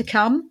Christmas Yet to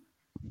Come.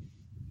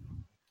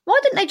 Why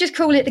didn't they just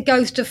call it the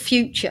ghost of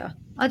future?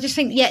 I just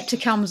think Yet to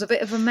Come's a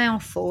bit of a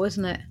mouthful,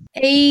 isn't it?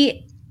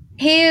 He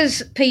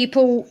hears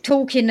people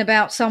talking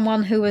about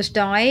someone who has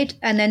died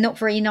and they're not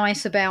very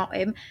nice about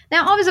him.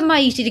 Now, I was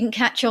amazed he didn't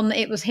catch on that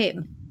it was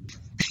him.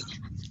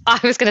 I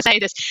was going to say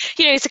this.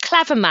 He's a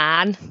clever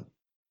man.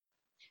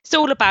 It's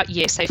all about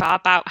you so far,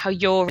 about how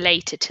you're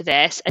related to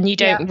this, and you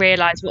don't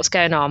realise what's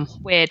going on.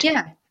 Weird.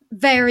 Yeah,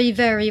 very,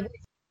 very.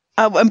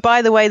 Oh, and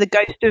by the way, the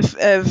ghost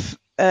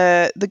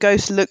the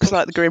ghost looks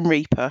like the Grim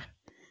Reaper.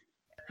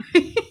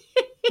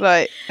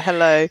 Like,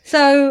 hello.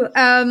 So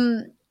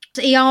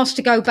he asks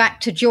to go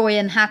back to joy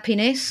and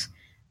happiness,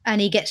 and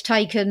he gets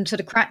taken to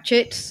the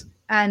Cratchits.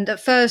 And at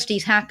first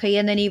he's happy,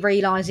 and then he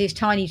realises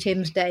Tiny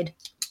Tim's dead.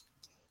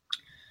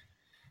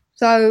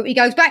 So he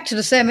goes back to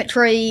the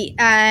cemetery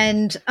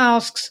and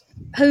asks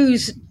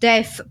whose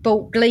death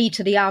brought glee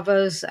to the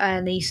others,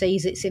 and he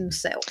sees it's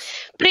himself.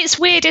 But it's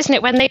weird, isn't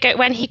it, when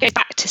he goes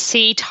back to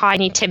see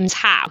Tiny Tim's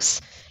house,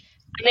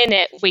 and in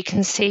it we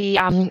can see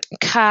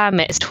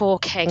Kermit is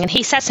talking, and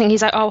he says something.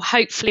 He's like, "Oh,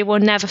 hopefully we'll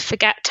never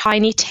forget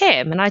Tiny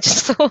Tim." And I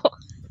just thought,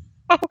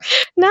 oh,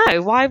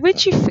 no, why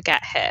would you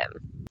forget him?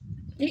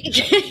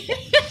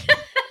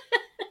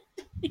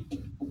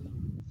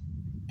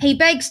 He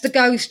begs the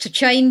ghost to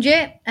change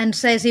it and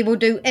says he will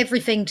do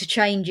everything to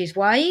change his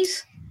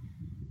ways.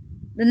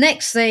 The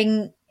next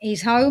thing,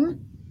 he's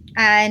home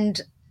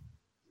and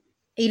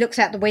he looks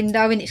out the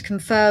window and it's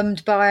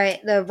confirmed by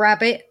the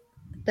rabbit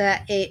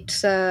that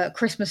it's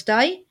Christmas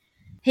Day.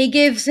 He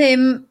gives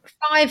him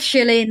 5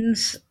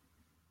 shillings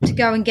to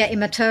go and get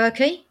him a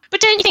turkey. But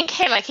don't you think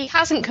he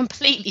hasn't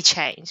completely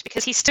changed,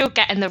 because he's still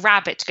getting the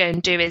rabbit to go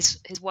and do his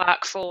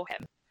work for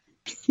him?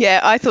 Yeah,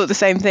 I thought the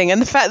same thing.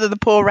 And the fact that the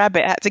poor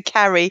rabbit had to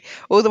carry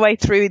all the way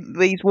through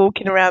these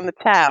walking around the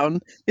town,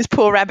 this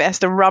poor rabbit has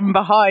to run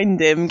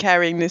behind him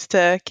carrying this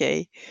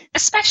turkey.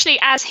 Especially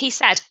as he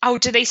said, oh,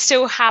 do they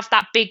still have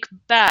that big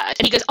bird?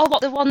 And he goes, oh,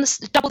 what, the one that's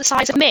double the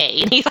size of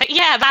me? And he's like,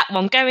 yeah, that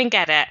one, go and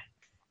get it.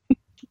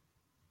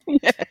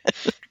 Yeah.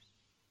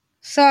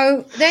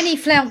 So then he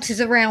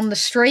flounces around the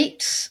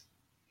streets,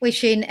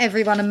 wishing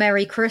everyone a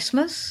Merry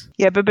Christmas.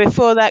 Yeah, but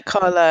before that,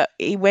 Carla,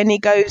 when he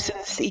goes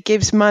and he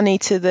gives money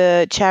to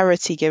the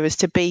charity givers,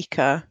 to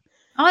Beaker.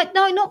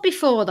 No, not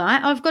before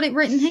that. I've got it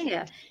written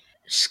here.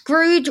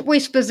 Scrooge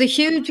whispers a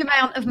huge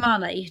amount of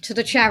money to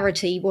the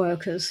charity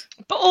workers.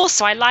 But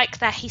also, I like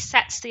that he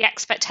sets the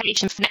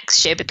expectation for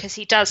next year, because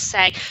he does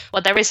say,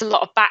 well, there is a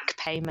lot of back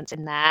payments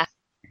in there.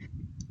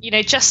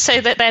 Just so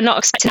that they're not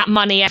expecting that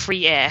money every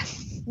year.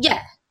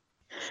 Yeah.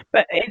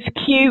 But it's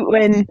cute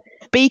when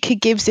Beaker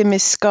gives him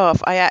his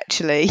scarf. I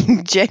actually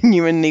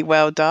genuinely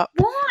welled up.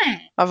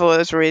 Why? I thought it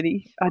was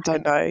really, I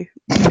don't know,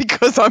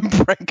 because I'm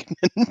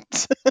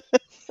pregnant.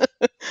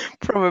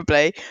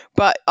 Probably.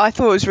 But I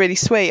thought it was really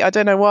sweet. I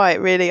don't know why.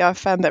 I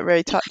found that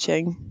very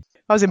touching.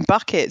 I was in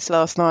buckets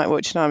last night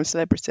watching I'm a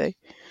Celebrity.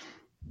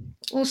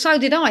 Well, so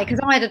did I, because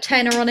I had a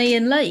tenner on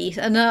Ian Lee,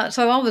 and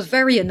so I was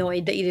very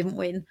annoyed that he didn't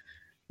win.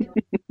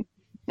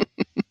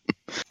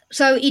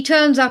 So he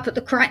turns up at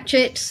the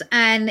Cratchits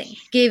and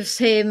gives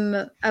him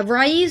a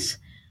raise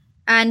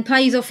and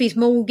pays off his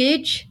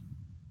mortgage.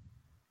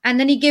 And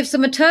then he gives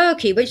them a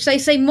turkey, which they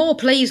seem more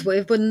pleased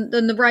with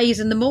than the raise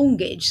and the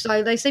mortgage.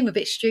 So they seem a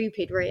bit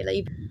stupid,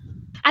 really.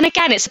 And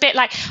again, it's a bit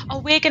like, oh,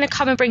 we're going to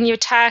come and bring you a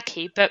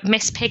turkey, but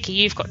Miss Piggy,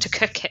 you've got to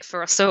cook it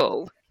for us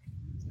all.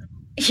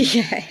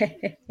 Yeah.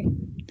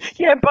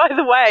 Yeah, by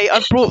the way,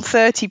 I've brought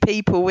 30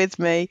 people with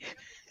me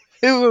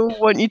who will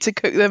want you to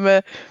cook them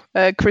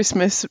a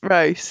Christmas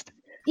roast.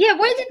 Yeah,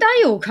 where did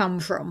they all come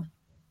from?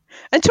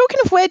 And talking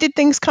of where did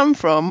things come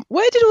from,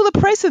 where did all the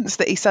presents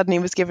that he suddenly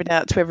was giving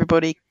out to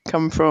everybody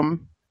come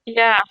from?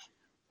 Yeah.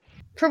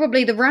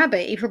 Probably the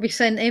rabbit. He probably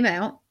sent him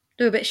out,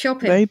 do a bit of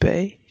shopping.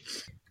 Maybe.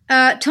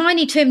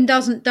 Tiny Tim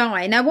doesn't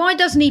die. Now, why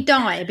doesn't he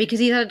die? Because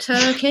he's had a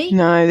turkey?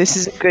 No, this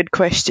is a good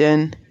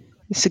question.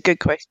 It's a good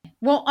question.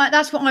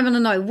 That's what I want to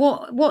know.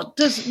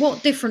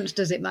 What difference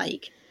does it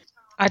make?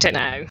 I don't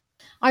know.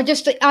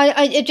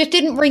 It just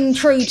didn't ring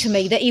true to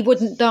me that he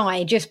wouldn't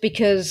die just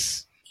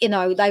because,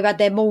 they've had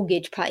their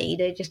mortgage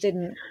paid. I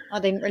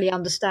didn't really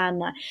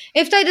understand that.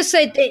 If they'd have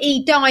said that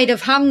he died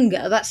of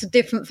hunger, that's a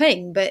different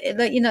thing. But,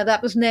 that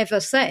was never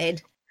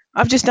said.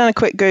 I've just done a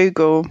quick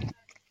Google.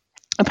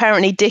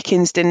 Apparently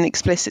Dickens didn't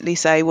explicitly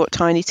say what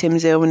Tiny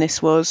Tim's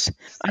illness was.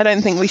 I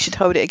don't think we should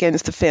hold it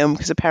against the film,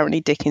 because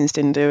apparently Dickens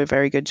didn't do a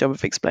very good job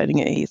of explaining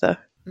it either.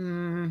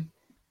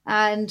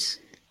 And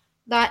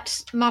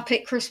that's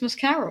Muppet Christmas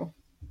Carol.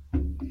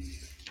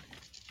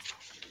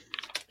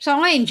 So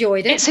I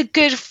enjoyed it. It's a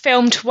good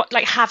film to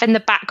have in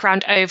the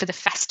background over the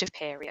festive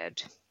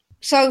period.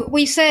 So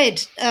we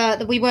said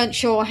that we weren't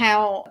sure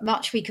how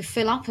much we could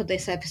fill up of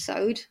this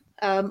episode.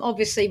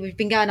 Obviously, we've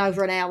been going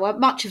over an hour.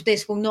 Much of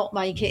this will not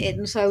make it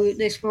in, so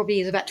this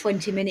probably is about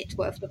 20 minutes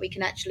worth that we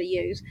can actually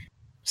use.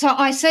 So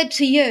I said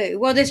to you,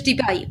 well, there's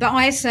debate, but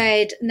I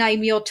said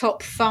name your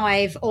top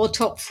 5 or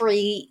top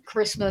 3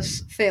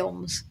 Christmas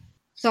films.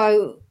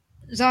 So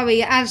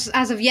Zoe, as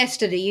of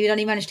yesterday, you'd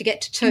only managed to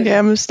get to 2. Yeah,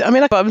 I'm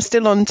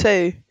still on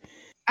 2.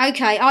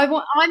 Okay,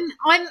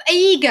 I'm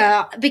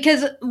eager,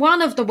 because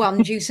one of the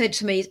ones you said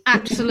to me is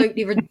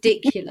absolutely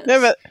ridiculous,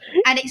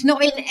 and it's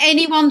not in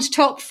anyone's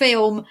top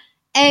film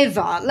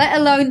ever, let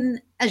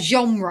alone a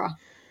genre.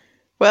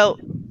 Well,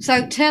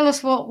 so tell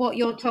us what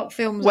your top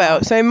films are.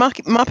 Well, so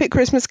Muppet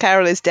Christmas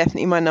Carol is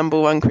definitely my number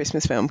 1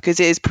 Christmas film,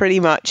 because it is pretty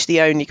much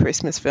the only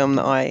Christmas film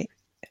that I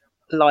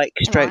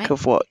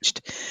have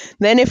watched.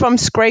 Then if we're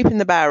scraping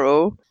the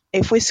barrel,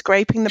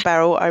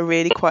 I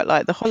really quite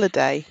like The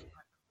Holiday.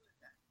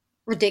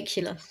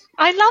 Ridiculous.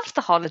 I loved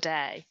The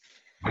Holiday.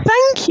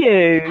 Thank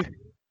you.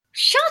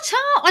 Shut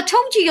up. I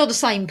told you you're the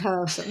same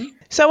person.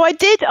 So I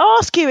did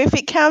ask you if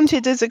it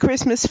counted as a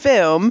Christmas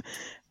film,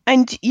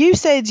 and you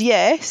said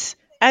yes.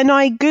 And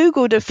I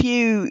Googled a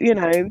few,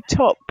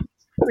 top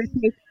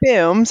Christmas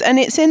films, and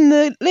it's in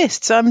the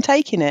list, so I'm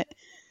taking it.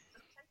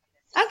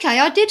 Okay,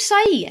 I did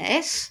say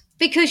yes,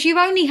 because you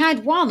only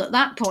had one at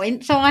that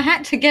point, so I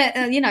had to get,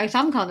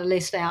 some kind of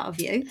list out of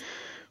you.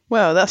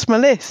 Well, that's my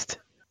list.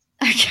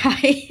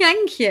 Okay,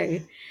 thank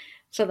you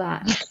for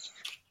that.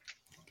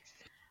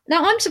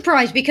 Now, I'm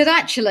surprised, because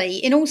actually,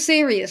 in all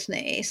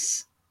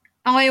seriousness,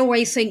 I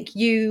always think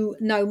you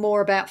know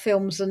more about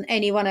films than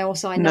anyone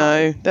else I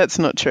know. No, that's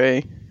not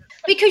true.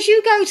 Because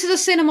you go to the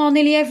cinema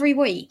nearly every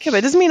week. Yeah, but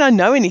it doesn't mean I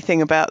know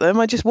anything about them.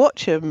 I just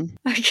watch them.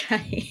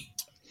 Okay.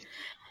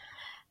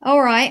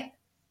 All right.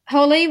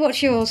 Holly,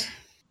 what's yours?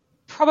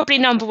 Probably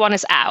number 1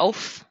 is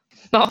Elf.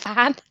 Not a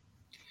fan.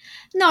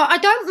 No, I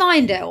don't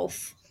mind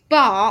Elf,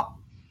 but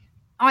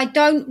I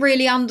don't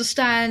really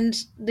understand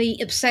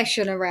the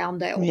obsession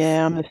around Elf.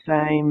 Yeah, I'm the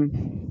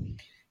same.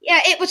 Yeah,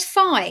 it was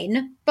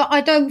fine, but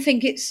I don't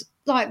think it's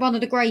like one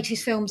of the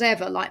greatest films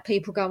ever, like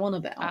people go on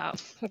about.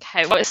 Oh,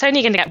 okay. Well, it's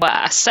only going to get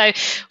worse. So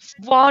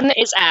 1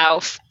 is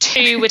Elf,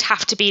 2 would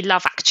have to be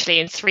Love Actually,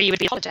 and 3 would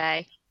be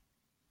Holiday.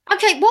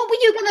 Okay, what were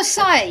you going to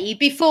say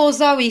before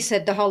Zoe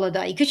said The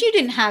Holiday? Because you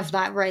didn't have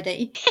that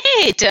ready.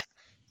 Kid!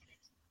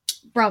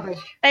 Rubbish.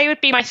 They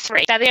would be my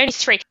 3. They're the only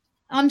 3.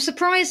 I'm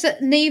surprised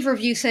that neither of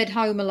you said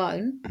Home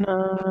Alone.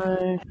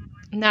 No.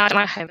 No, I don't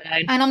like Home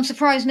Alone. And I'm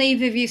surprised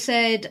neither of you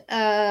said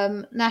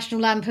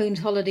National Lampoon's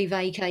Holiday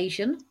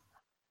Vacation.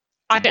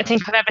 I don't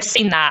think I've ever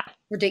seen that.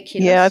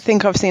 Ridiculous. Yeah, I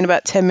think I've seen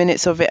about 10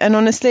 minutes of it. And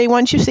honestly,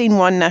 once you've seen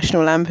one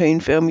National Lampoon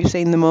film, you've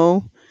seen them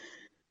all.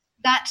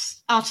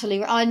 That's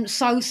utterly... I'm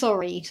so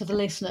sorry to the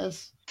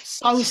listeners.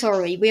 So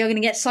sorry. We are going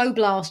to get so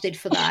blasted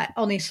for that,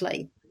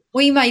 honestly.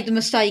 We made the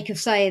mistake of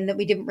saying that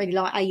we didn't really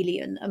like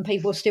Alien, and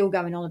people are still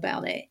going on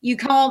about it. You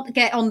can't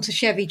get onto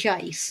Chevy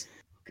Chase,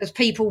 because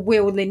people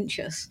will lynch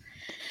us.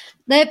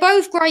 They're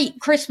both great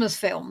Christmas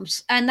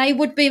films, and they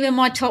would be in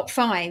my top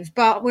 5,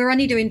 but we're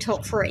only doing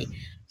top 3.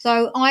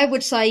 So I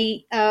would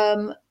say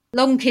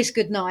Long Kiss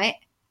Goodnight,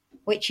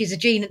 which is a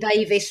Gina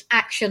Davis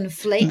action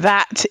flick.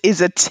 That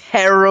is a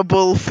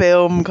terrible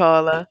film,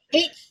 Carla.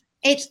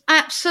 It's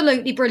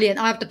absolutely brilliant.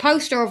 I have the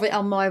poster of it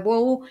on my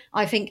wall.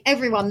 I think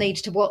everyone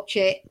needs to watch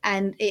it,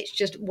 and it's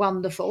just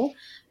wonderful.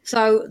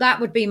 So that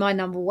would be my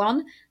number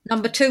 1.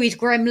 Number 2 is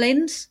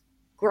Gremlins.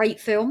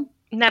 Great film.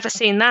 Never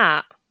seen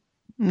that.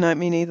 No,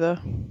 me neither.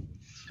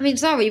 I mean,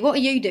 Zoe, what are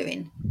you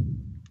doing?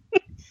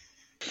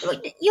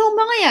 You're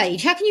my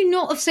age. How can you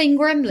not have seen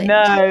Gremlins?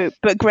 No,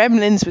 but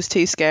Gremlins was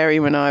too scary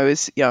when I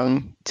was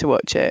young to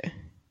watch it.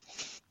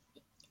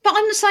 But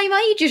I'm the same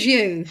age as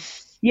you.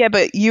 Yeah,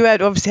 but you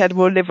had obviously had a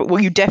more liberal...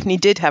 Well, you definitely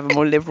did have a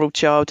more liberal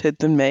childhood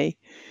than me.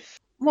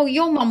 Well,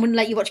 your mum wouldn't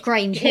let you watch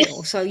Grange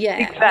Hill, so yeah.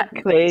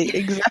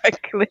 Exactly.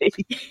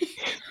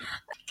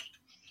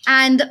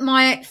 And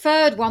my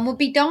 3rd one would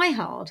be Die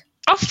Hard.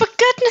 Oh, for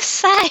goodness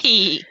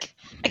sake!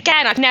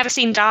 Again, I've never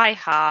seen Die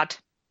Hard.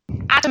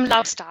 Adam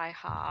loves Die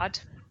Hard.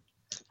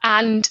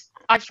 And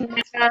I've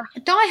never...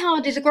 Die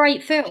Hard is a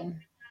great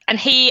film. And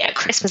he, at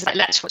Christmas, is like,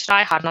 let's watch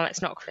Die Hard. No,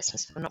 it's not a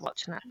Christmas film, I'm not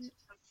watching it.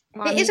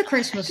 It is a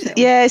Christmas film.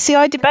 Yeah, see,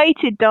 I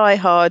debated Die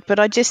Hard, but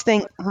I just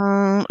think,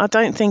 I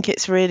don't think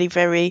it's really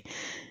very...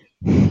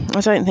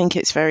 I don't think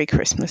it's very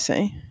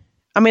Christmassy.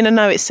 I mean, I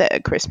know it's set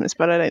at Christmas,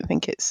 but I don't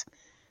think it's...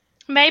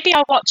 Maybe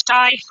I'll watch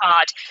Die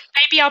Hard.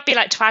 Maybe I'll be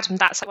like to Adam,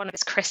 that's like one of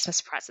his Christmas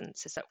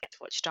presents, is that we get to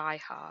watch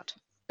Die Hard.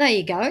 There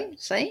you go,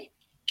 see?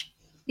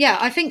 Yeah,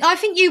 I think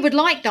you would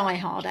like Die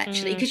Hard,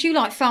 actually, because you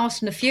like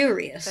Fast and the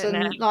Furious,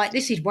 and like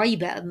this is way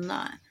better than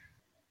that.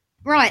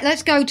 Right,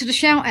 let's go to the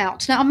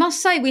shout-outs. Now, I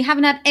must say, we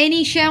haven't had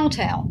any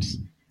shout-outs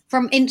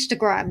from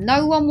Instagram.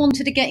 No one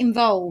wanted to get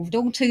involved,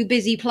 all too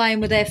busy playing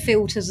with their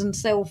filters and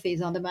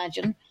selfies, I'd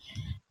imagine.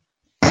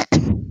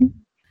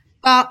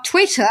 But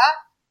Twitter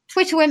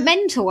went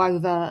mental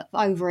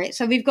over it,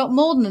 so we've got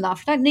more than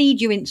enough. Don't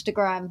need you,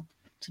 Instagram,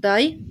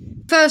 today.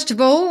 First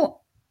of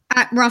all,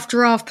 at Rough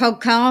Giraffe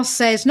Podcast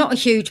says, not a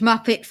huge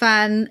Muppet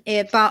fan,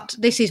 but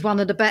this is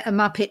one of the better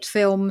Muppets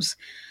films.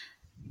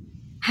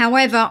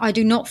 However, I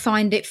do not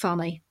find it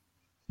funny.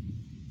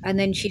 And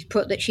then she's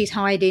put that she's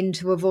hiding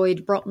to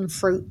avoid rotten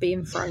fruit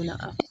being thrown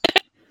at her.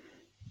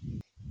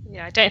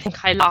 Yeah, I don't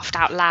think I laughed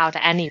out loud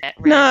at any of it,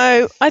 really.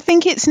 No, I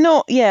think it's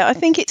not. Yeah, I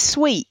think it's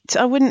sweet.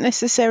 I wouldn't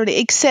necessarily,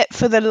 except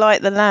for the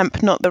light the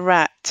lamp, not the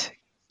rat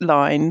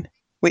line,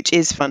 which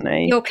is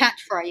funny. Your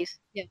catchphrase.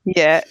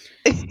 Yeah.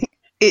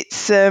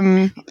 It's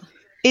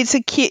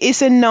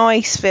a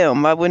nice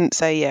film. I wouldn't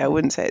say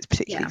it's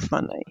particularly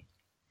funny.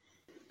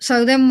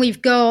 So then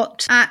we've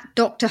got at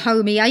Dr.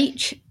 Homie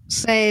H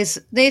says,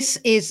 this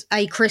is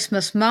a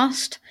Christmas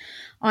must.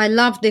 I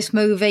love this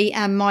movie,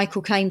 and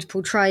Michael Caine's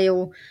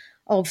portrayal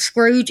of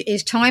Scrooge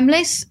is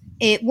timeless.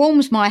 It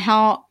warms my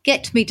heart,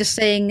 gets me to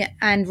sing,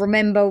 and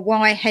remember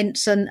why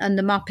Henson and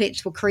the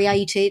Muppets were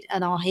created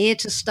and are here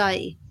to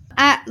stay.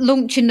 At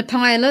Launching the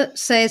Pilot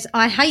says,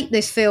 I hate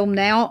this film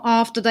now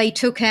after they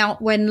took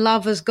out When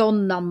Love Has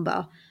Gone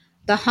number.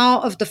 The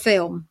heart of the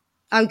film.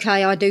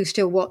 Okay, I do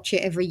still watch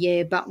it every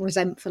year, but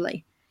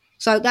resentfully.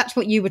 So that's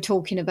what you were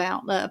talking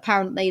about, that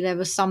apparently there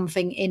was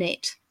something in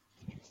it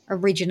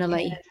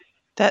originally.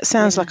 That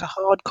sounds like a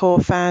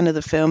hardcore fan of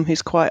the film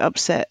who's quite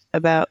upset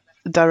about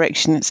the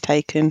direction it's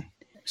taken.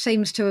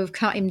 Seems to have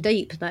cut him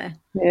deep there.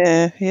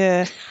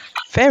 Yeah.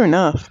 Fair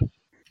enough.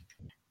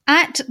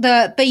 At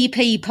the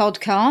BP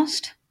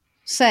podcast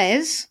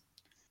says,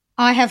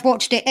 I have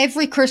watched it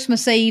every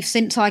Christmas Eve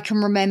since I can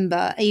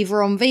remember,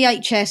 either on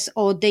VHS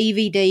or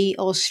DVD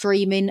or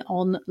streaming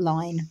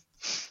online.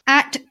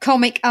 At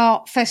Comic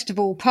Art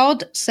Festival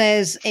Pod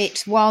says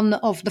it's one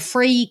of the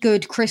 3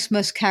 good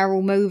Christmas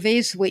Carol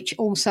movies, which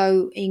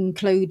also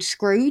include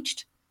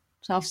Scrooged.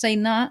 So I've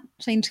seen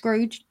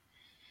Scrooged.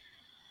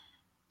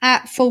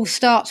 At Full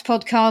Starts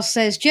Podcast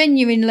says,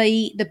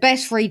 genuinely the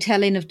best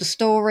retelling of the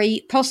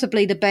story,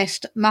 possibly the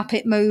best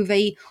Muppet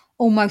movie,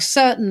 almost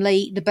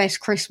certainly the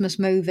best Christmas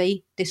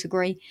movie.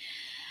 Disagree.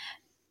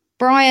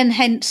 Brian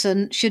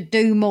Henson should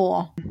do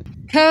more.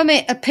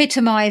 Kermit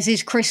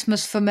epitomises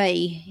Christmas for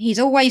me. He's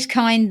always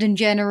kind and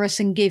generous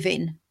and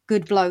giving.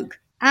 Good bloke.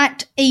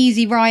 At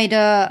Easy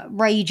Rider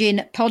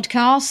Raging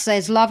Podcast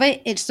says, love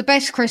it. It's the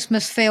best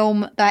Christmas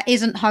film that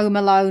isn't Home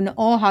Alone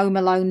or Home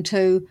Alone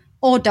 2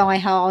 or Die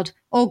Hard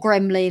or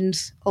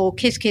Gremlins or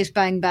Kiss Kiss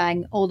Bang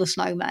Bang or The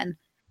Snowman.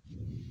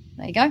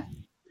 There you go.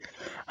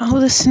 Oh,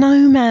 The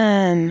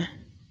Snowman.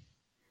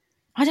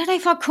 I don't know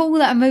if I'd call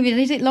that a movie.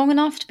 Is it long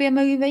enough to be a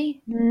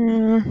movie?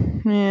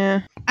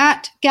 Yeah.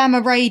 At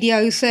Gamma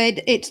Radio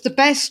said, it's the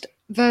best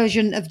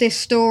version of this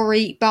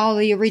story bar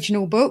the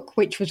original book,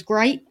 which was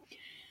great.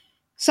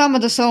 Some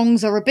of the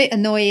songs are a bit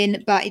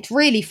annoying, but it's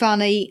really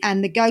funny,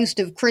 and the Ghost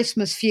of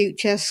Christmas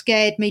Future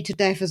scared me to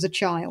death as a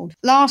child.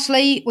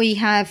 Lastly, we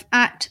have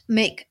at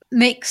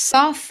Mick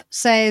Suff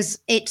says,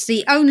 it's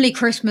the only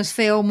Christmas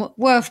film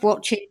worth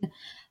watching.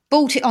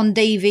 Bought it on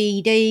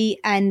DVD,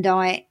 and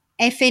I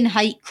effing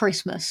hate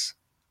Christmas.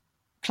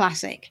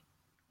 Classic.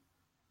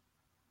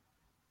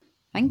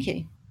 Thank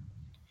you.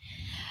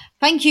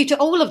 Thank you to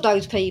all of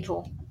those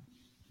people.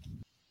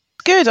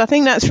 Good. I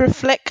think that's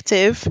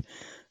reflective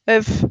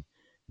of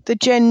the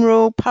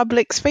general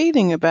public's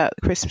feeling about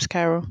The Christmas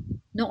Carol.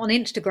 Not on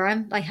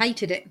Instagram. They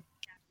hated it.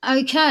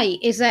 Okay.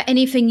 Is there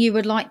anything you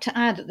would like to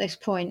add at this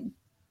point?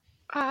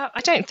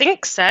 I don't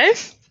think so.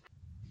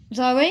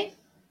 Zoe?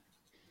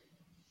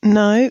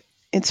 No,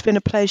 it's been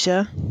a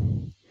pleasure.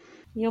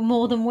 You're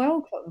more than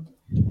welcome.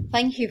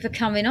 Thank you for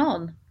coming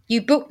on.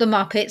 You booked the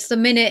Muppets the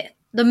minute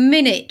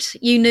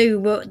you knew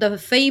what the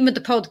theme of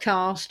the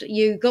podcast.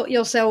 You got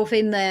yourself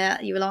in there.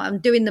 You were like, I'm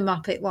doing the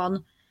Muppet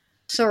one.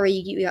 Sorry,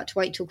 you had to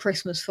wait till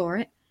Christmas for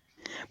it.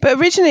 But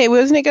originally,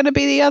 wasn't it going to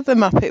be the other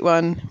Muppet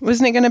one?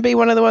 Wasn't it going to be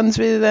one of the ones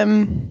with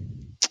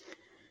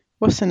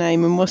what's her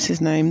name and what's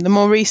his name? The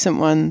more recent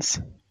ones.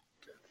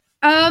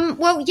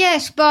 Well,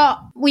 yes,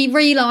 but we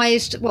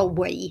realised. Well,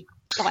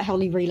 like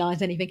Holly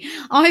realised anything.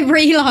 I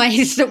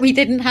realised that we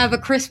didn't have a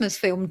Christmas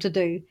film to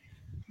do.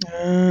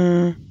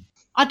 I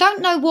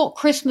don't know what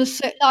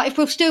Christmas. Like, if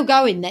we're still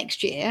going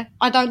next year,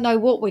 I don't know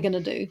what we're going to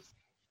do.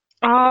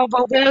 Oh,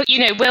 well,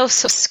 we'll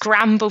sort of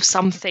scramble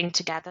something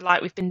together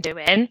like we've been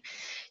doing.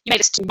 You made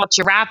us do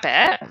Roger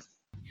Rabbit.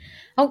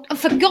 Oh,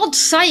 for God's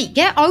sake,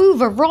 get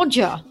over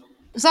Roger.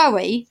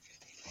 Zoe,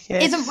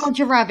 Yes. isn't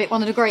Roger Rabbit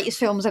one of the greatest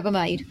films ever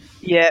made?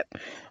 Yep.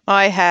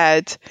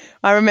 I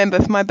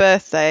remember for my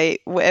birthday,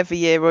 whatever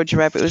year Roger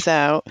Rabbit was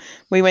out,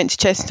 we went to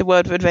Chester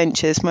World of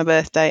Adventures, my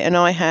birthday, and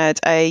I had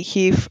a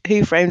Who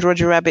Framed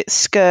Roger Rabbit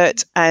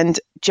skirt and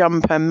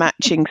jumper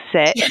matching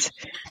set that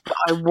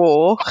I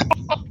wore.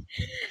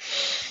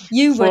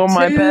 You were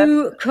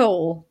too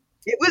cool.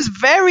 It was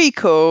very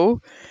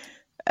cool.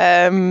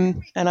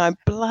 And I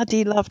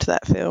bloody loved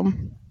that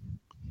film.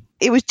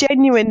 It was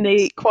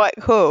genuinely quite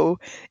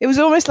cool. It was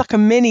almost like a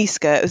mini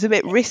skirt. It was a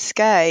bit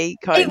risque,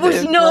 kind of. It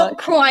was not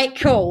quite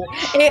cool.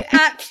 It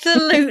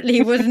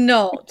absolutely was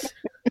not.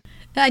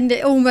 And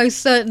it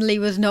almost certainly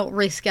was not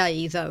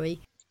risque, Zoe.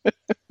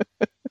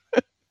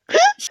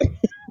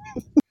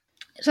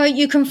 So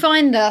you can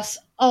find us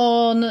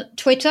on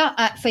Twitter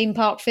at Theme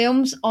Park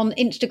Films, on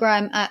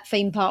Instagram at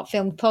Theme Park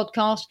Film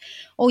Podcast,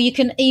 or you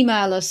can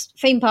email us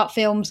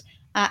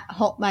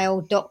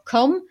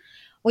themeparkfilms@hotmail.com.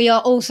 We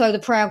are also the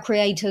proud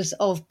creators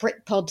of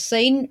Britpod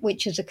Scene,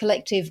 which is a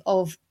collective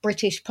of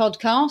British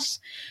podcasts.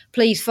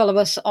 Please follow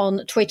us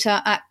on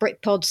Twitter at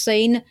Britpod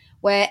Scene,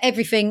 where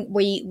everything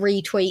we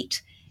retweet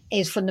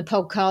is from the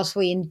podcast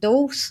we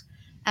endorse.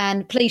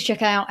 And please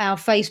check out our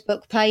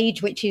Facebook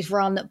page, which is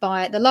run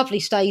by the lovely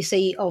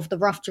Stacey of the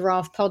Rough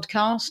Giraffe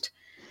podcast.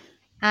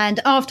 And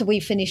after we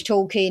finish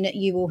talking,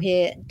 you will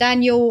hear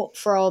Daniel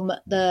from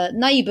the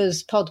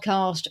Neighbours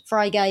podcast,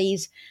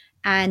 Frygaze,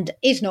 and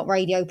Is Not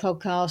Radio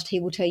podcast. He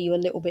will tell you a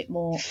little bit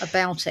more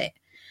about it.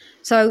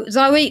 So,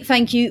 Zoe,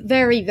 thank you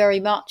very, very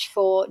much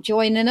for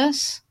joining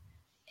us.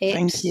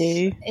 Thank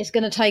you. It's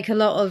going to take a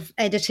lot of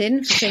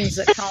editing for things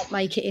that can't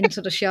make it into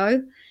the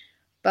show,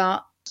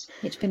 but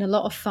it's been a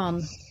lot of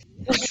fun.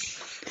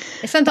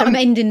 It sounds like I'm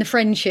ending the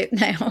friendship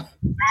now.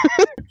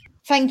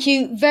 Thank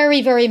you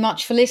very, very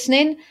much for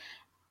listening.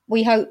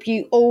 We hope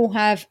you all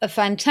have a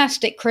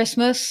fantastic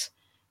Christmas,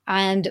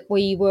 and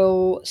we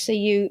will see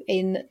you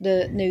in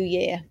the new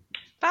year.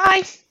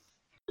 Bye.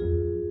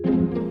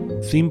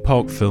 Theme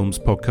Park Films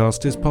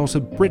podcast is part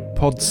of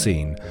Britpod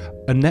Scene,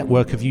 a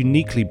network of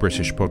uniquely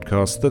British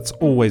podcasts that's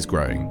always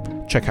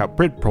growing. Check out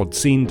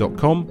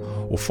BritpodScene.com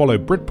or follow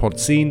Britpod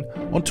Scene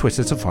on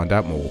Twitter to find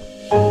out more.